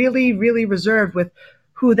I'm really, really reserved with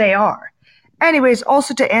who they are. Anyways,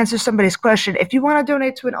 also to answer somebody's question, if you want to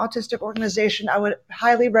donate to an autistic organization, I would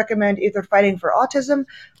highly recommend either Fighting for Autism,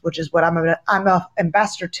 which is what I'm an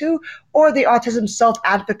ambassador to, or the Autism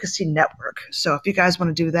Self-Advocacy Network. So if you guys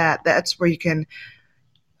want to do that, that's where you can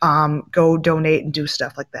go donate and do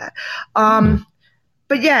stuff like that.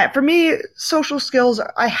 But yeah, for me, social skills,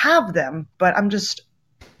 I have them, but I'm just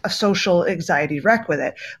a social anxiety wreck with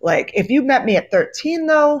it. Like, if you met me at 13,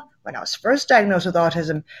 though, when I was first diagnosed with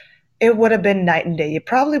autism, it would have been night and day. You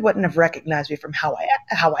probably wouldn't have recognized me from how I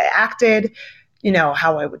acted,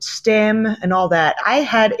 how I would stim and all that. I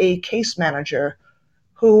had a case manager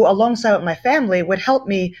who, alongside with my family, would help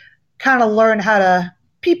me kind of learn how to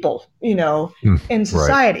people, in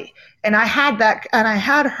society. Right. And I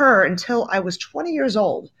had her until I was 20 years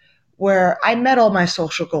old, where I met all my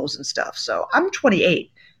social goals and stuff. So I'm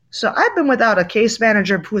 28. So I've been without a case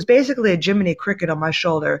manager who was basically a Jiminy Cricket on my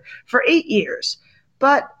shoulder for 8 years.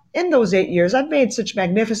 But in those 8 years, I've made such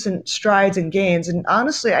magnificent strides and gains. And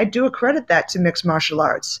honestly, I do accredit that to mixed martial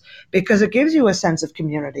arts because it gives you a sense of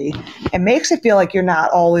community. It makes it feel like you're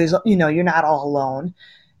not always, you're not all alone.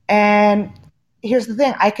 And here's the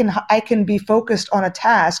thing. I can be focused on a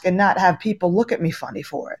task and not have people look at me funny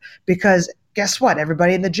for it. Because guess what?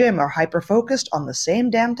 Everybody in the gym are hyper-focused on the same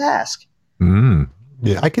damn task.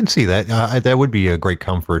 Yeah, I can see that. That would be a great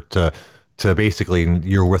comfort to basically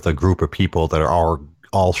you're with a group of people that are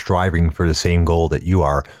all striving for the same goal that you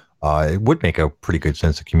are. It would make a pretty good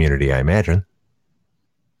sense of community, I imagine.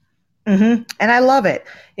 And I love it.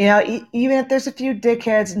 Even if there's a few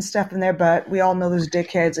dickheads and stuff in there, but we all know there's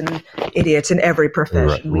dickheads and idiots in every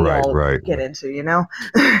profession we all get into,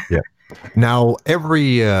 Yeah. Now,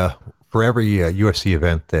 for every UFC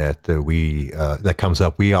event that that comes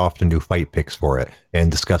up, we often do fight picks for it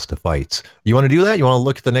and discuss the fights. You want to do that? You want to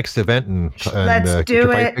look at the next event and let's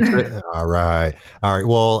do it. All right.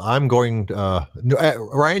 Well, I'm going.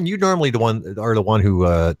 Ryan, you normally the one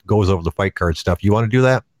who goes over the fight card stuff. You want to do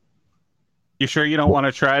that? You sure you don't want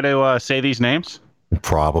to try to say these names?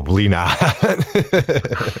 Probably not.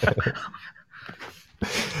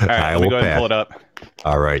 All right, let me go ahead and pull it up.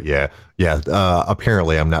 All right, yeah.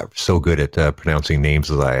 Apparently, I'm not so good at pronouncing names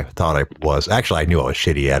as I thought I was. Actually, I knew I was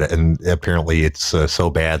shitty at it, and apparently, it's so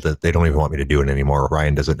bad that they don't even want me to do it anymore.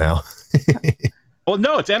 Ryan does it now. Well,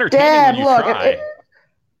 no, it's entertaining Dad, when you try.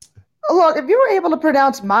 Look, if you were able to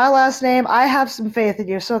pronounce my last name, I have some faith in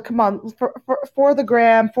you. So come on, for the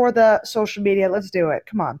gram, for the social media, let's do it.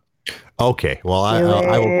 Come on. Okay, well,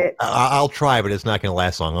 I'll try, but it's not going to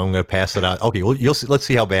last long. I'm going to pass it out. Okay, well, you'll see. Let's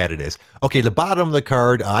see how bad it is. Okay, the bottom of the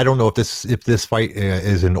card. I don't know if this fight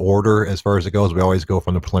is in order as far as it goes. We always go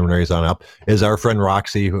from the preliminaries on up. Is our friend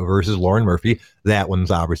Roxy versus Lauren Murphy? That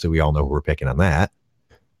one's obviously we all know who we're picking on that.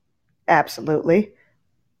 Absolutely.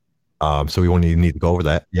 So we won't need to go over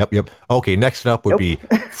that. Yep. Okay, next up would be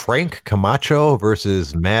Frank Camacho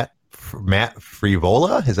versus Matt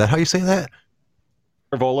Frivola. Is that how you say that?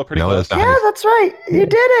 Frivola, pretty close. That's right. You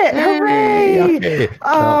did it! Hooray! Okay.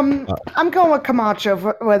 I'm going with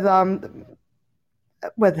Camacho with him.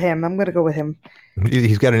 I'm going to go with him.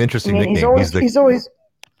 He's got an interesting nickname.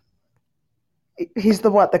 He's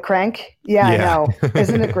the what? The crank? Yeah. I know.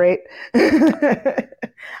 Isn't it great?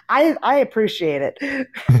 I appreciate it.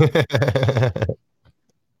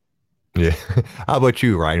 Yeah. How about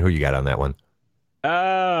you, Ryan? Who you got on that one?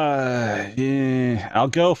 Yeah, I'll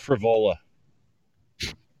go Frivola.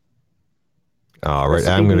 All right,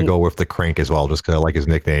 I'm going to go with the crank as well, just because I like his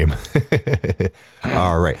nickname.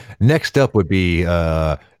 All right, next up would be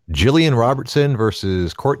Jillian Robertson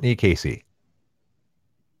versus Courtney Casey.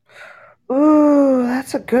 Ooh,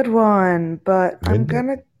 that's a good one, but I'm going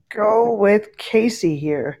to go with Casey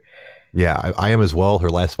here. Yeah, I am as well. Her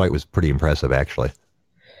last fight was pretty impressive, actually.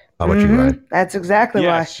 How about you, Ryan? That's exactly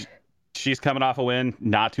why. She's coming off a win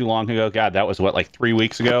not too long ago. God, that was like 3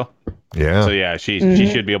 weeks ago? Yeah. So, yeah, she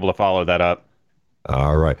should be able to follow that up.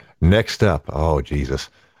 All right. Next up, oh,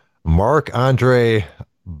 Jesus. Marc-Andre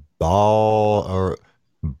Bar.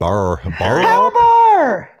 Power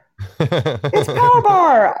Bar! It's Power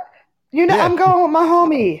Bar! I'm going with my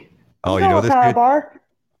homie. You know this Power dude? Bar.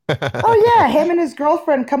 Oh yeah, him and his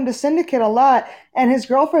girlfriend come to Syndicate a lot, and his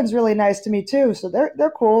girlfriend's really nice to me too. So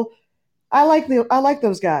they're cool. I like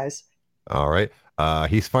those guys. All right.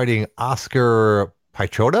 He's fighting Oscar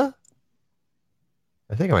Pichota.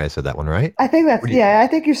 I think I might have said that one right. I think I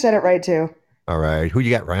think you said it right too. All right. Who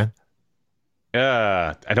you got, Ryan?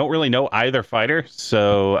 I don't really know either fighter,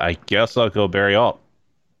 so I guess I'll go Barry Alt.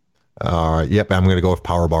 All right. Yep, I'm going to go with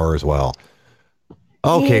Power Bar as well.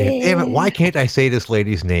 Okay, damn it. Why can't I say this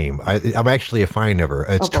lady's name? I'm actually a fan of her.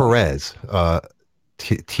 It's Torres.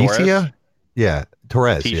 Tecia? Yeah,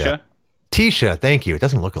 Torres. Tecia? Yeah. Tecia, thank you. It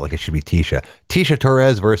doesn't look like it should be Tecia. Tecia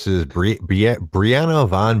Torres versus Brianna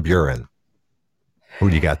Von Buren. Who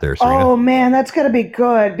do you got there, Serena? Oh, man, that's going to be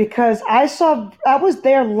good because I was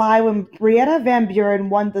there live when Brianna Van Buren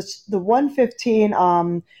won the 115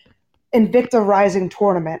 Invicta Rising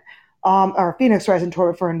tournament, or Phoenix Rising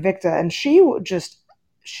tournament for Invicta, and she just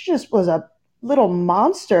was a little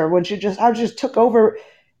monster when she just took over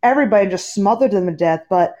everybody and just smothered them to death.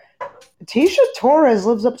 But Tecia Torres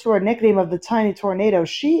lives up to her nickname of the Tiny Tornado.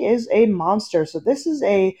 She is a monster. So this is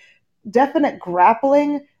a definite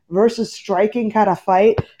grappling versus striking kind of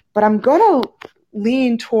fight. But I'm going to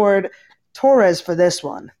lean toward Torres for this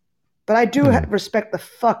one. But I do respect the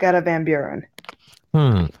fuck out of Van Buren.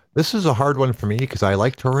 This is a hard one for me because I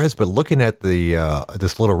like Torres, but looking at the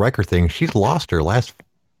this little record thing, she's lost her last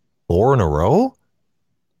 4 in a row.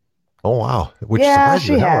 Oh wow! Which surprises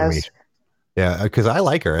the hell out of me. Yeah, because I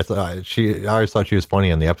like her. I always thought she was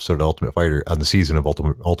funny on the episode of Ultimate Fighter, on the season of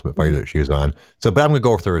Ultimate Fighter that she was on. So, but I'm going to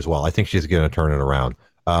go with her as well. I think she's going to turn it around.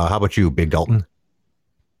 How about you, Big Dalton?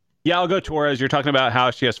 Yeah, I'll go Torres. You're talking about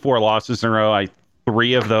how she has 4 losses in a row.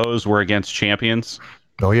 3 of those were against champions.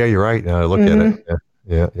 Oh yeah, you're right. I looked at it.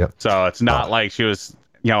 Yeah. So it's not like she was,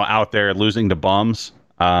 out there losing to bums.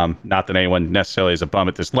 Not that anyone necessarily is a bum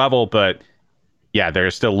at this level, but yeah,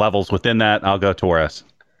 there's still levels within that. I'll go Torres.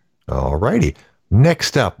 All righty.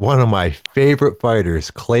 Next up, one of my favorite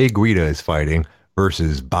fighters, Clay Guida, is fighting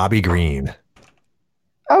versus Bobby Green.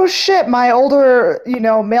 Oh shit, my older,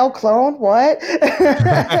 male clone? What?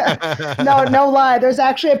 No lie. There's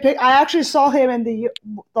actually I actually saw him in the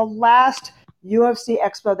last UFC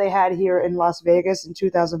Expo they had here in Las Vegas in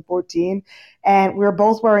 2014, and we were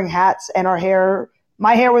both wearing hats, and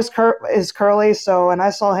my hair is curly, and I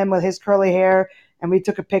saw him with his curly hair, and we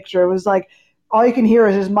took a picture. It was like all you can hear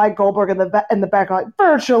is Mike Goldberg in the background, like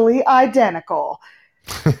virtually identical.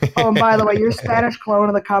 Oh, and by the way, your Spanish clone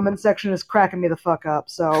in the comment section is cracking me the fuck up.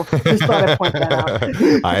 So just thought I'd point that out.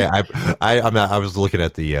 I was looking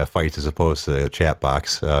at the fights as opposed to the chat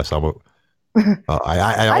box. So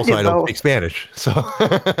I don't speak Spanish. So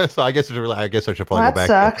so I guess I should probably go back.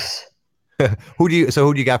 That sucks. Who do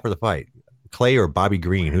you got for the fight? Clay or Bobby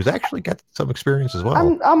Green, who's actually got some experience as well.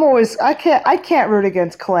 I can't root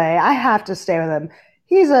against Clay. I have to stay with him.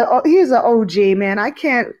 He's a OG, man. I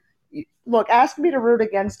can't look. Asking me to root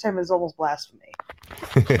against him is almost blasphemy.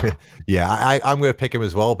 Yeah, I'm going to pick him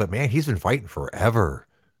as well. But man, he's been fighting forever.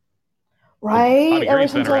 Right, ever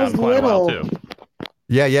since I was little.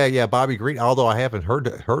 Yeah. Bobby Green. Although I haven't heard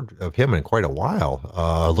of him in quite a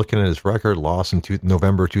while. Looking at his record, loss in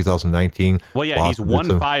November 2019. Well, yeah, he's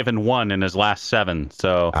 1-5-1 in his last 7.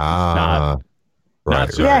 So not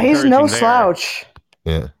so yeah, he's no slouch.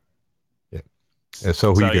 Yeah.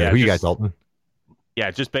 So who you got, Dalton?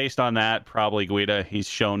 Yeah, just based on that, probably Guida. He's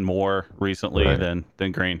shown more recently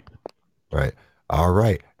than Green. Right. All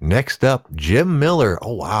right. Next up, Jim Miller.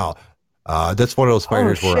 Oh wow. That's one of those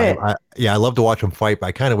fighters where I love to watch him fight, but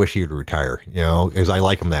I kind of wish he would retire, because I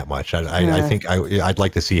like him that much. I think I'd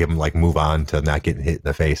like to see him like move on to not getting hit in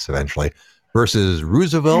the face eventually. Versus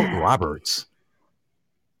Roosevelt Roberts.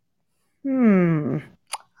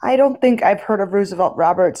 I don't think I've heard of Roosevelt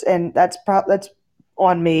Roberts, and that's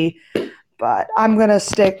on me. But I'm gonna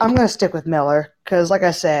stick with Miller because, like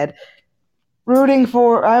I said,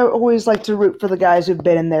 I always like to root for the guys who've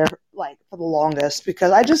been in there like for the longest,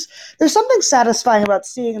 because there's something satisfying about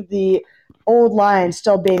seeing the old lions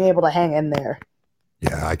still being able to hang in there.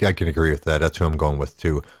 Yeah, I can agree with that. That's who I'm going with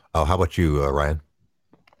too. How about you, Ryan?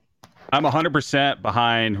 I'm 100%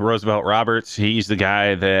 behind Roosevelt Roberts. He's the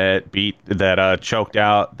guy that choked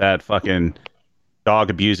out that fucking dog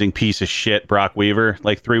abusing piece of shit Brock Weaver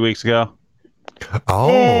like 3 weeks ago. Oh.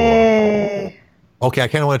 Hey. Okay, I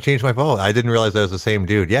kind of want to change my vote. I didn't realize that was the same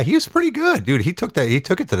dude. Yeah, he was pretty good, dude. He took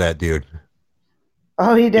it to that dude.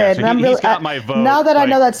 Oh, he did. Yeah, so he's got my vote. Now that I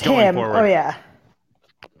know that's him. Forward. Oh yeah.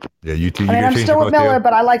 Yeah, you too. I'm still with Miller,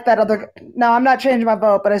 but I like that other. No, I'm not changing my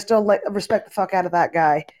vote, but I still respect the fuck out of that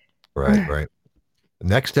guy. Right.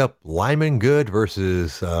 Next up, Lyman Good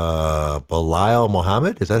versus Bilal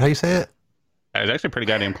Muhammad. Is that how you say it? It's actually pretty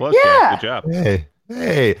goddamn close. Yeah. Good job. Hey.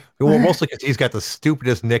 Well, mostly because he's got the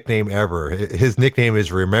stupidest nickname ever. His nickname is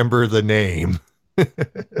Remember the Name.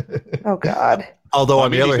 Oh, God. Although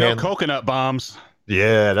on the other hand, coconut bombs.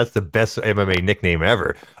 Yeah, that's the best MMA nickname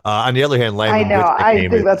ever. On the other hand, Lyman Good's nickname I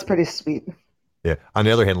think that's pretty sweet. Yeah. On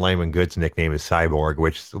the other hand, Lyman Good's nickname is Cyborg,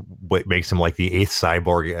 which makes him like the 8th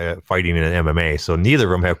cyborg fighting in an MMA. So neither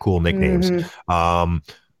of them have cool nicknames. I'm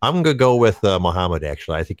going to go with Muhammad,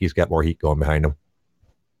 actually. I think he's got more heat going behind him.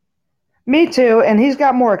 Me too, and he's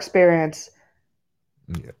got more experience.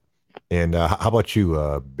 Yeah. And how about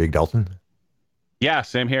you, Big Dalton? Yeah,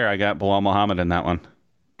 same here. I got Bilal Muhammad in that one.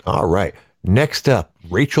 All right. Next up,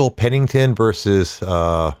 Rachel Pennington versus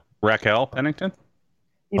Raquel Pennington.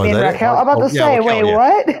 You mean Raquel? I'm about to say, Raquel, wait,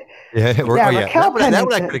 yeah. what? Raquel Pennington. That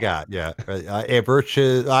one I could have got. Yeah.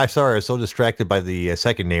 Versus, I'm sorry, I was so distracted by the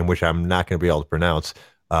second name, which I'm not going to be able to pronounce.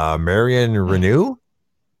 Marion Renew?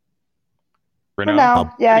 For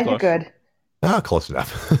now, you're good. Close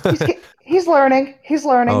enough. He's learning. Okay.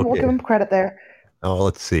 We'll give him credit there. Oh,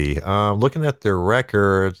 let's see. Looking at their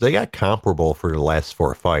records, they got comparable for the last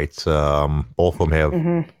 4 fights. Both of them have.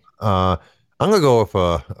 I'm going to go with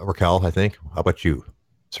Raquel, I think. How about you,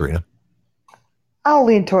 Serena? I'll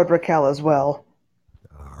lean toward Raquel as well.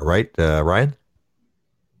 All right. Ryan?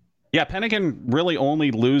 Yeah, Pennington really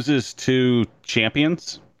only loses to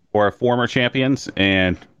champions or former champions,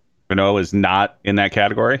 and Renault is not in that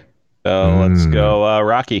category. So let's go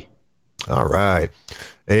Rocky. All right.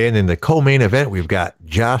 And in the co-main event, we've got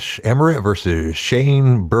Josh Emmett versus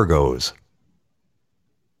Shane Burgos.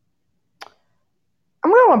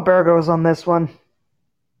 I'm going with Burgos on this one.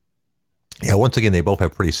 Yeah, once again, they both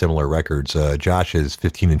have pretty similar records. Josh is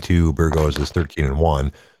 15-2, Burgos is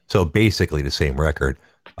 13-1. So basically the same record.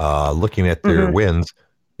 Looking at their wins,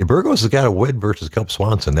 Burgos has got a win versus Cub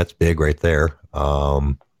Swanson. That's big right there.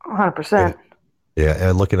 100%. Yeah,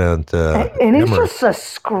 and looking at and he's just a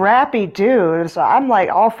scrappy dude, so I'm like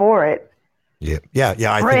all for it. Yeah.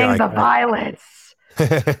 Bring the violence.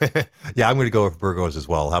 Yeah, I'm going to go with Burgos as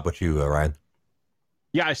well. How about you, Ryan?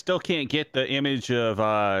 Yeah, I still can't get the image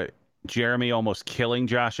of Jeremy almost killing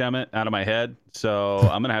Josh Emmett out of my head, so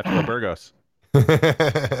I'm going to have to go Burgos.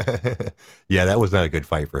 Yeah, that was not a good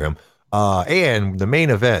fight for him. And the main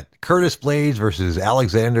event, Curtis Blades versus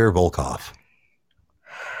Alexander Volkov.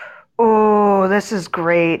 Oh, this is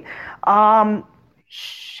great.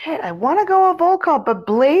 Shit, I want to go with Volkov, but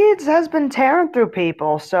Blades has been tearing through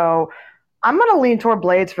people, so I'm going to lean toward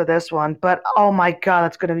Blades for this one. But oh my god,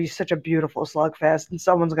 that's going to be such a beautiful slugfest, and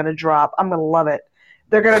someone's going to drop. I'm going to love it.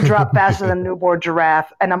 They're going to drop faster than a newborn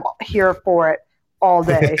giraffe, and I'm here for it all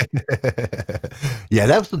day. Yeah,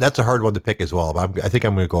 that's a hard one to pick as well. I think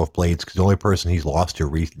I'm going to go with Blades because the only person he's lost to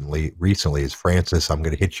recently is Francis. I'm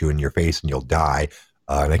going to hit you in your face and you'll die.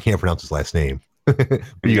 And I can't pronounce his last name.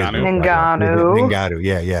 Ngannou.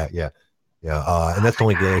 Yeah. And that's the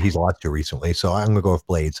only guy he's lost to recently. So I'm going to go with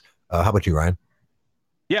Blades. How about you, Ryan?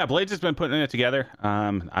 Yeah, Blades has been putting it together.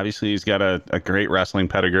 Obviously, he's got a great wrestling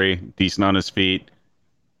pedigree, decent on his feet.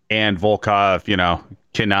 And Volkov,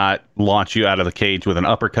 cannot launch you out of the cage with an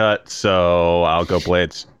uppercut. So I'll go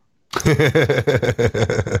Blades.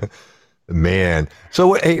 Man.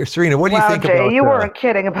 So, hey, Serena, what do you think Jay, about... you weren't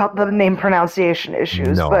kidding about the name pronunciation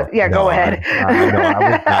issues, but go ahead.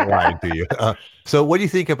 I was not lying to you. So what do you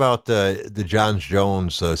think about the John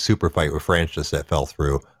Jones super fight with Francis that fell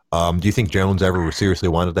through? Do you think Jones ever seriously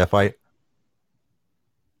wanted that fight?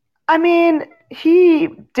 I mean, he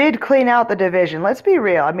did clean out the division. Let's be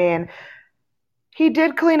real. I mean, he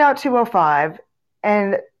did clean out 205,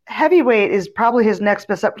 and heavyweight is probably his next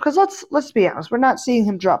best up. Because let's be honest, we're not seeing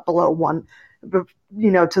him drop below one, to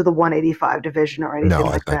the 185 division or anything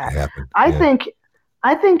like that. I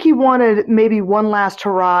think he wanted maybe one last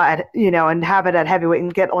hurrah at and have it at heavyweight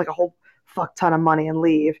and get like a whole fuck ton of money and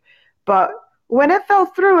leave. But when it fell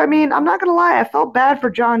through, I mean, I'm not gonna lie, I felt bad for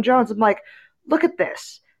John Jones. I'm like, look at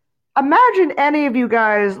this. Imagine any of you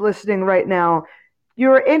guys listening right now,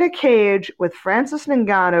 you're in a cage with Francis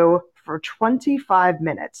Ngannou for 25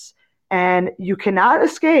 minutes, and you cannot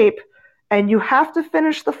escape, and you have to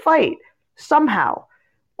finish the fight somehow,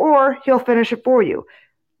 or he'll finish it for you.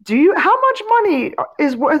 How much money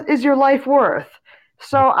is your life worth?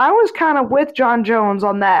 So I was kind of with John Jones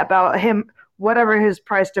on that about him, whatever his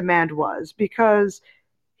price demand was, because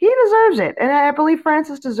he deserves it. And I believe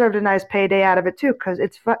Francis deserved a nice payday out of it too, because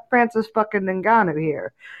it's Francis fucking Ngannou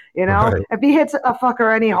here. Right. If he hits a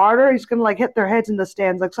fucker any harder, he's going to hit their heads in the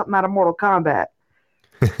stands like something out of Mortal Kombat.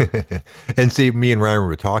 And see, me and Ryan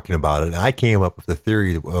were talking about it, and I came up with the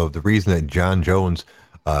theory of the reason that John Jones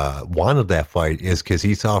wanted that fight is because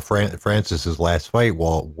he saw Francis's last fight,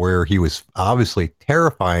 where he was obviously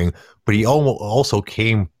terrifying, but he also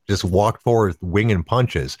just walked forward winging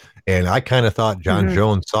punches. And I kind of thought John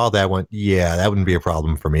Jones saw that, went, yeah, that wouldn't be a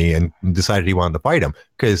problem for me, and decided he wanted to fight him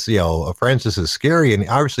because, Francis is scary and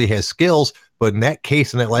obviously has skills. But in that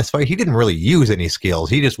case, in that last fight, he didn't really use any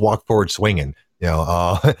skills. He just walked forward swinging,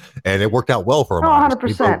 and it worked out well for him.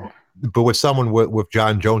 100%. But with someone with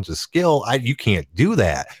John Jones's skill, you can't do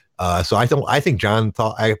that. So I think John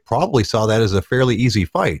probably saw that as a fairly easy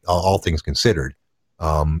fight, all things considered.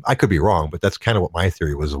 I could be wrong, but that's kind of what my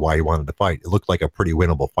theory was, why he wanted to fight. It looked like a pretty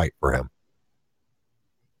winnable fight for him.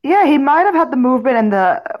 Yeah, he might have had the movement and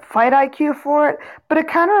the fight IQ for it, but it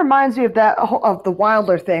kind of reminds me of the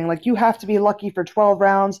Wilder thing. Like, you have to be lucky for 12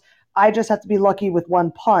 rounds. I just have to be lucky with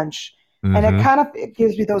one punch. Mm-hmm. And it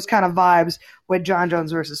gives me those kind of vibes with John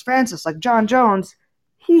Jones versus Francis. Like, John Jones,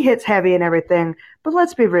 he hits heavy and everything, but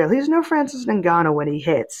let's be real, he's no Francis Ngannou when he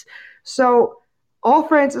hits. So all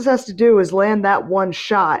Francis has to do is land that one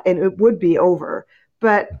shot, and it would be over.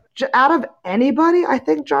 But out of anybody, I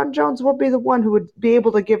think John Jones will be the one who would be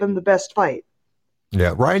able to give him the best fight.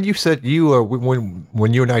 Yeah, Ryan, you said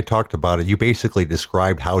when you and I talked about it, you basically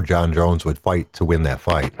described how John Jones would fight to win that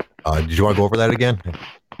fight. Did you want to go over that again?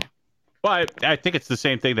 Well, I think it's the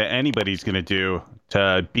same thing that anybody's going to do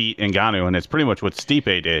to beat Ngannou, and it's pretty much what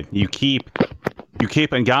Stipe did. You keep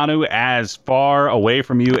Ngannou as far away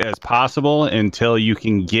from you as possible until you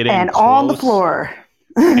can get in and close. On the floor.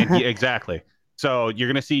 Exactly. So you're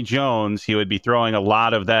going to see Jones. He would be throwing a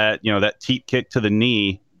lot of that, that teep kick to the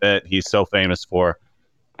knee that he's so famous for,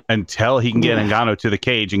 until he can get Ngannou to the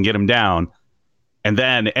cage and get him down. And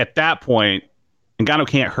then at that point, Ngannou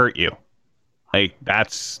can't hurt you. Like,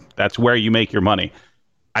 that's where you make your money.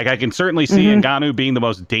 I can certainly see Ngannou being the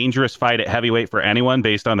most dangerous fight at heavyweight for anyone,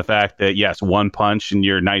 based on the fact that, yes, one punch and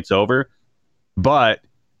your night's over. But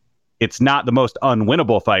it's not the most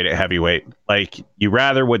unwinnable fight at heavyweight. Like, you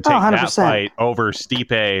rather would take that fight over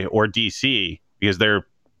Stipe or DC because they're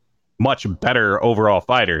much better overall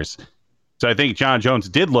fighters. So I think John Jones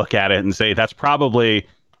did look at it and say that's probably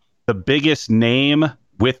the biggest name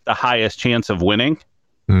with the highest chance of winning.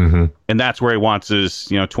 Mm-hmm. And that's where he wants his,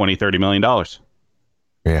 $20-30 million.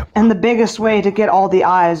 Yeah. And the biggest way to get all the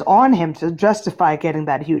eyes on him to justify getting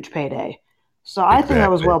that huge payday. So I think that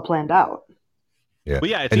was well planned out. Yeah. Well,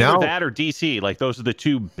 yeah, it's either that or DC. Like, those are the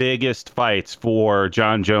two biggest fights for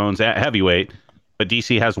John Jones at heavyweight. but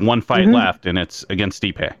DC has one fight left, and it's against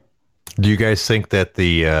Stipe. Do you guys think that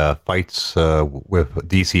the fights with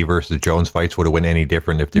DC versus Jones fights would have been any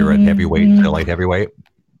different if they were at heavyweight instead of light heavyweight?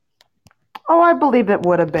 Oh, I believe it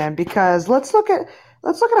would have been, because let's look at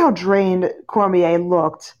how drained Cormier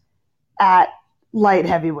looked at light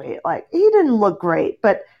heavyweight. Like, he didn't look great,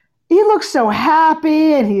 but he looks so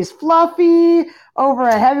happy and he's fluffy over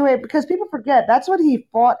at heavyweight, because people forget that's what he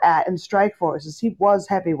fought at in Strikeforce, is he was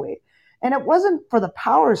heavyweight. And it wasn't for the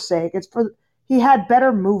power's sake, it's for he had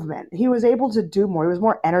better movement. He was able to do more. He was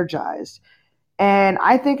more energized. And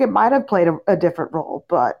I think it might have played a different role,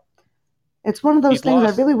 but it's one of those things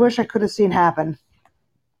I really wish I could have seen happen.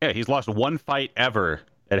 Yeah, he's lost one fight ever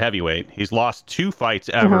at heavyweight. He's lost 2 fights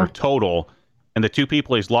ever total. And the 2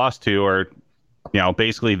 people he's lost to are,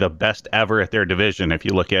 basically the best ever at their division if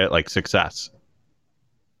you look at like success.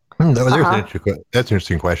 That's an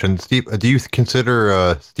interesting question. Steve, do you consider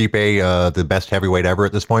Stipe the best heavyweight ever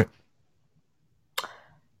at this point?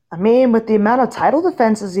 I mean, with the amount of title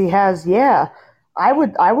defenses he has, yeah, I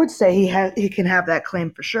would say he can have that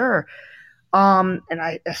claim for sure. And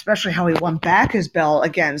especially how he won back his belt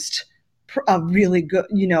against a really good,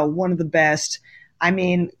 one of the best. I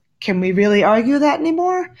mean, can we really argue that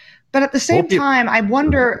anymore? But at the same time, I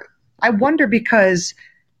wonder because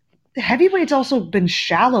heavyweight's also been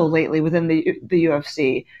shallow lately within the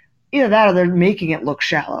UFC. Either that or they're making it look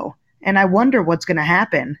shallow. And I wonder what's going to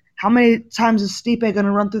happen. How many times is Stipe going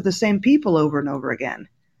to run through the same people over and over again?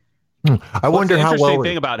 I wonder how well. The interesting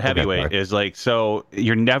thing about heavyweight is so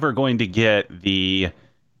you're never going to get the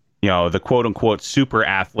quote unquote super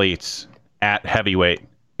athletes at heavyweight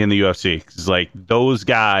in the UFC. It's like those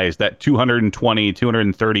guys, that 220,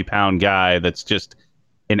 230 pound guy that's just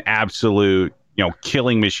an absolute,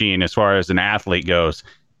 killing machine as far as an athlete goes.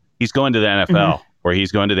 He's going to the NFL or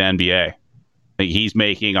he's going to the NBA. Like, he's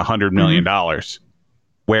making $100 million.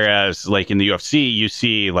 Whereas like in the UFC, you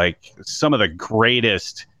see like some of the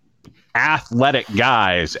greatest athletic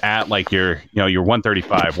guys at like your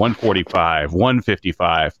 135, 145,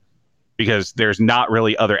 155, because there's not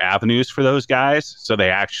really other avenues for those guys. So they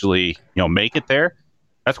actually, make it there.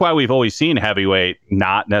 That's why we've always seen heavyweight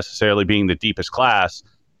not necessarily being the deepest class.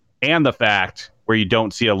 And the fact where you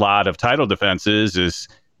don't see a lot of title defenses is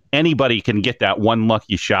anybody can get that one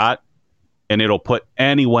lucky shot and it'll put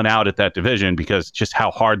anyone out at that division because just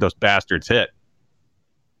how hard those bastards hit.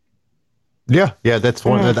 Yeah, that's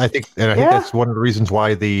one. I think that's one of the reasons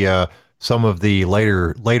why the some of the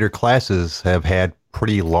later classes have had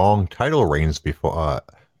pretty long title reigns before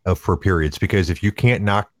for periods, because if you can't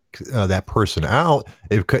knock that person out,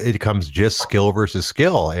 it comes just skill versus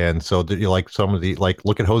skill. And so like some of the, like,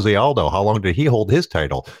 look at Jose Aldo. How long did he hold his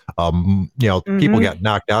title? People got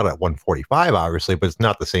knocked out at 145, obviously, but it's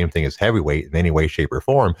not the same thing as heavyweight in any way, shape, or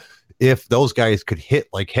form. If those guys could hit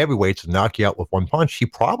like heavyweights and knock you out with one punch, he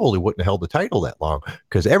probably wouldn't have held the title that long,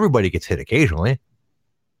 because everybody gets hit occasionally.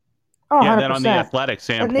 Oh, yeah, 100%. then on the athletic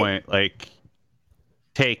standpoint,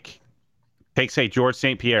 take say George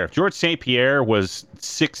St. Pierre. If George St. Pierre was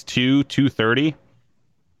 6'2", 230,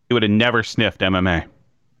 he would have never sniffed MMA.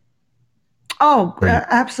 Oh,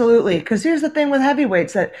 absolutely. Because here's the thing with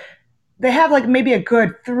heavyweights, that they have like maybe a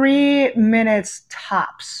good 3 minutes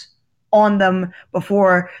tops on them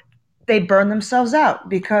before they burn themselves out.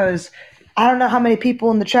 Because I don't know how many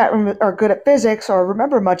people in the chat room are good at physics or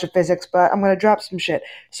remember much of physics, but I'm going to drop some shit.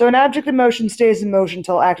 So an object in motion stays in motion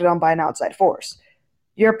until acted on by an outside force.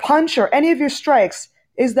 Your punch or any of your strikes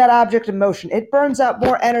is that object in motion. It burns out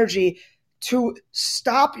more energy to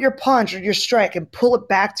stop your punch or your strike and pull it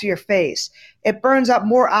back to your face. It burns out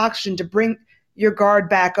more oxygen to bring your guard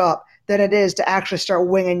back up than it is to actually start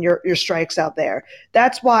winging your strikes out there.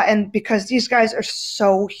 That's why, and because these guys are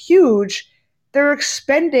so huge, they're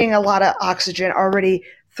expending a lot of oxygen already,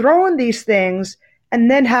 throwing these things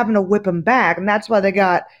and then having to whip them back. And that's why they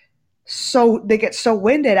get so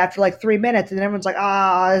winded after like 3 minutes, and everyone's like,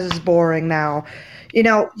 this is boring now. You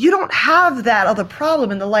don't have that other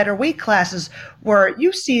problem in the lighter weight classes where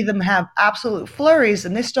you see them have absolute flurries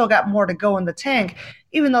and they still got more to go in the tank,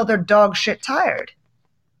 even though they're dog shit tired.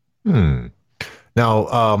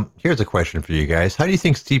 Now, here's a question for you guys. How do you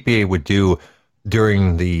think Stipe would do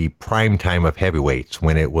during the prime time of heavyweights,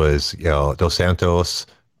 when it was, Dos Santos,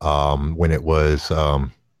 when it was,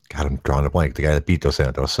 God, I'm drawing a blank. The guy that beat Dos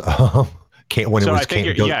Santos. I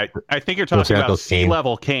think you're talking about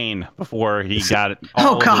C-level Kane before he got it.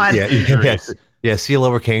 Oh God. Yeah,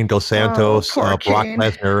 C-level Kane, Dos Santos, Brock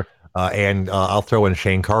Lesnar, and I'll throw in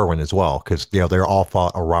Shane Carwin as well because they're all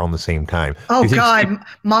fought around the same time. Oh God,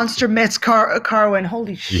 Monster Mitts Carwin,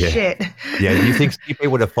 holy shit! Yeah, do you think Stipe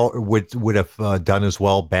would have done as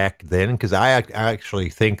well back then? Because I actually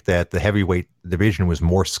think that the heavyweight division was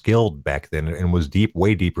more skilled back then and was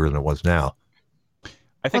way deeper than it was now.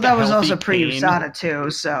 I think that was also pre-USADA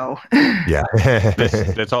too, so yeah,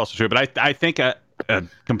 that's also true. But I think a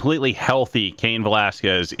completely healthy Cain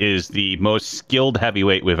Velasquez is the most skilled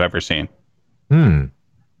heavyweight we've ever seen. Maybe.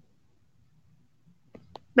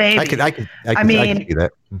 I could see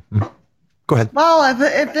that. Mm-hmm. Go ahead. Well,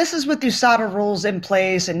 if this is with USADA rules in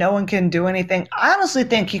place and no one can do anything, I honestly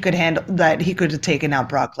think he could handle that. He could have taken out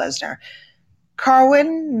Brock Lesnar.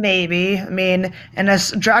 Carwin, maybe. I mean, and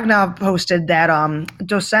as Dragunov posted that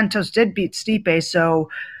Dos Santos did beat Stipe, so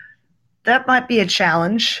that might be a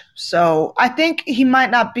challenge. So I think he might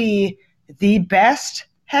not be the best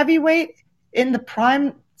heavyweight in the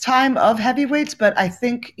prime time of heavyweights, but I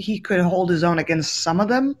think he could hold his own against some of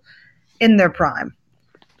them in their prime.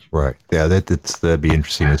 Right. Yeah, that'd be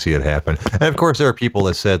interesting to see it happen. And of course, there are people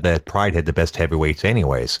that said that Pride had the best heavyweights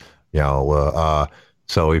anyways.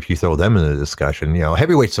 So if you throw them in the discussion,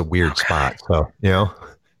 heavyweight's a weird spot. So,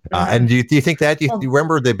 and do you think that, do you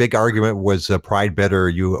remember the big argument was Pride better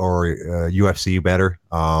or UFC better?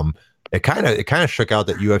 It kind of shook out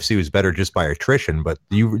that UFC was better just by attrition. But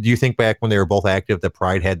do you think back when they were both active that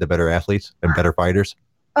Pride had the better athletes and better fighters?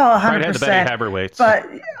 Oh, 100%. Pride had the better heavyweights. But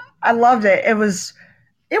I loved it. It was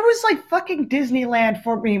like fucking Disneyland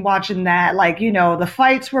for me watching that. Like, the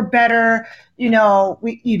fights were better. You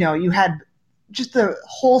had just the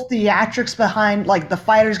whole theatrics behind like the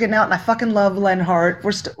fighters getting out, and I fucking love Len Hart.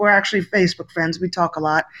 We're actually Facebook friends. We talk a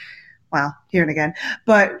lot. Wow, here and again.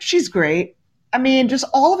 But she's great. I mean, just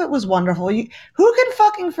all of it was wonderful. Who can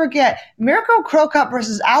fucking forget Mirko Cro Cop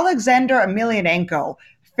versus Alexander Emelianenko,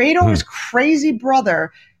 Fedor's crazy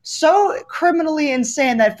brother, so criminally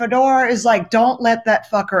insane that Fedor is like, don't let that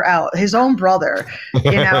fucker out, his own brother,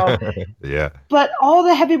 Yeah. But all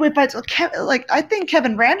the heavyweight fights, like I think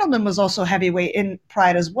Kevin Randleman was also heavyweight in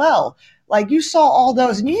Pride as well. Like you saw all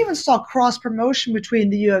those, and you even saw cross promotion between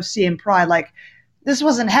the UFC and Pride. Like this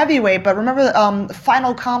wasn't heavyweight, but remember the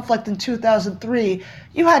Final Conflict in 2003?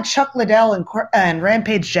 You had Chuck Liddell and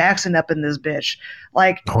Rampage Jackson up in this bitch.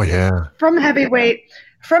 Like, oh yeah, from heavyweight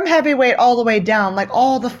all the way down, like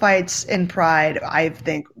all the fights in Pride, I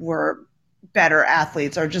think were better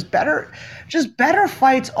athletes or just better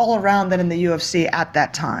fights all around than in the UFC at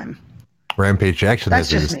that time. Rampage Jackson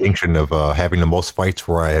has the distinction of having the most fights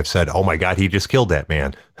where I have said, "Oh my God, he just killed that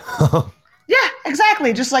man." Yeah,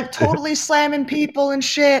 exactly. Just like totally slamming people and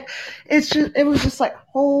shit. It was just like,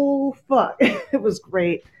 oh fuck, it was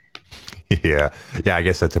great. Yeah. I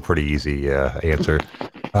guess that's a pretty easy answer.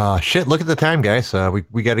 Shit, look at the time, guys.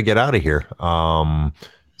 We got to get out of here.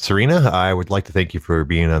 Serena, I would like to thank you for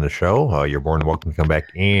being on the show. You're more than welcome to come back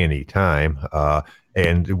anytime.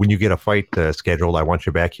 And when you get a fight scheduled, I want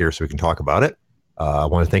you back here so we can talk about it. I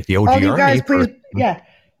want to thank the OG All you Army. Guys, please, yeah.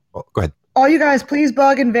 Oh, go ahead. All you guys, please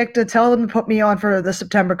bug Invicta. Tell them to put me on for the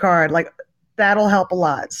September card. Like, that'll help a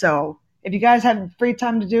lot. So if you guys have free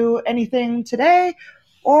time to do anything today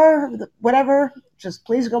or whatever, just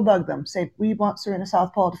please go bug them. Say, we want Serena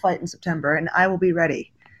Southpaw to fight in September, and I will be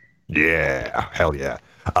ready. Yeah, hell yeah.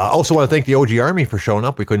 I also want to thank the OG Army for showing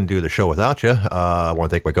up. We couldn't do the show without you. I want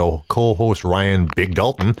to thank my co-host, Ryan Big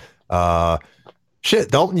Dalton.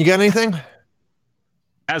 Dalton, you got anything?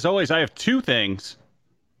 As always, I have two things.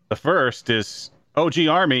 The first is, OG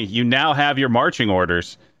Army, you now have your marching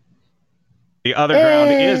orders. The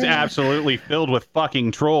OtherGround is absolutely filled with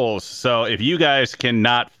fucking trolls. So if you guys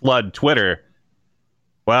cannot flood Twitter,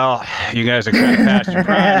 well, you guys are kind of past your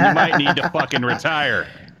prime. You might need to fucking retire.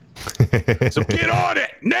 So get on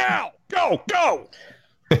it now. Go.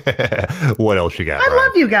 What else you got? I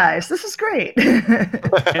love you guys. This is great.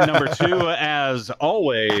 And number two, as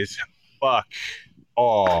always, fuck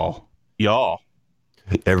all y'all.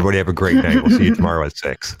 Everybody have a great night. We'll see you tomorrow at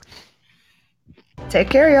 6. Take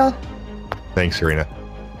care, y'all. Thanks, Serena.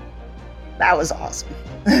 That was awesome.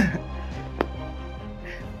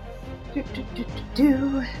 Screw you,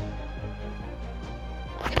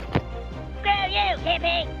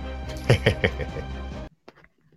 hippie!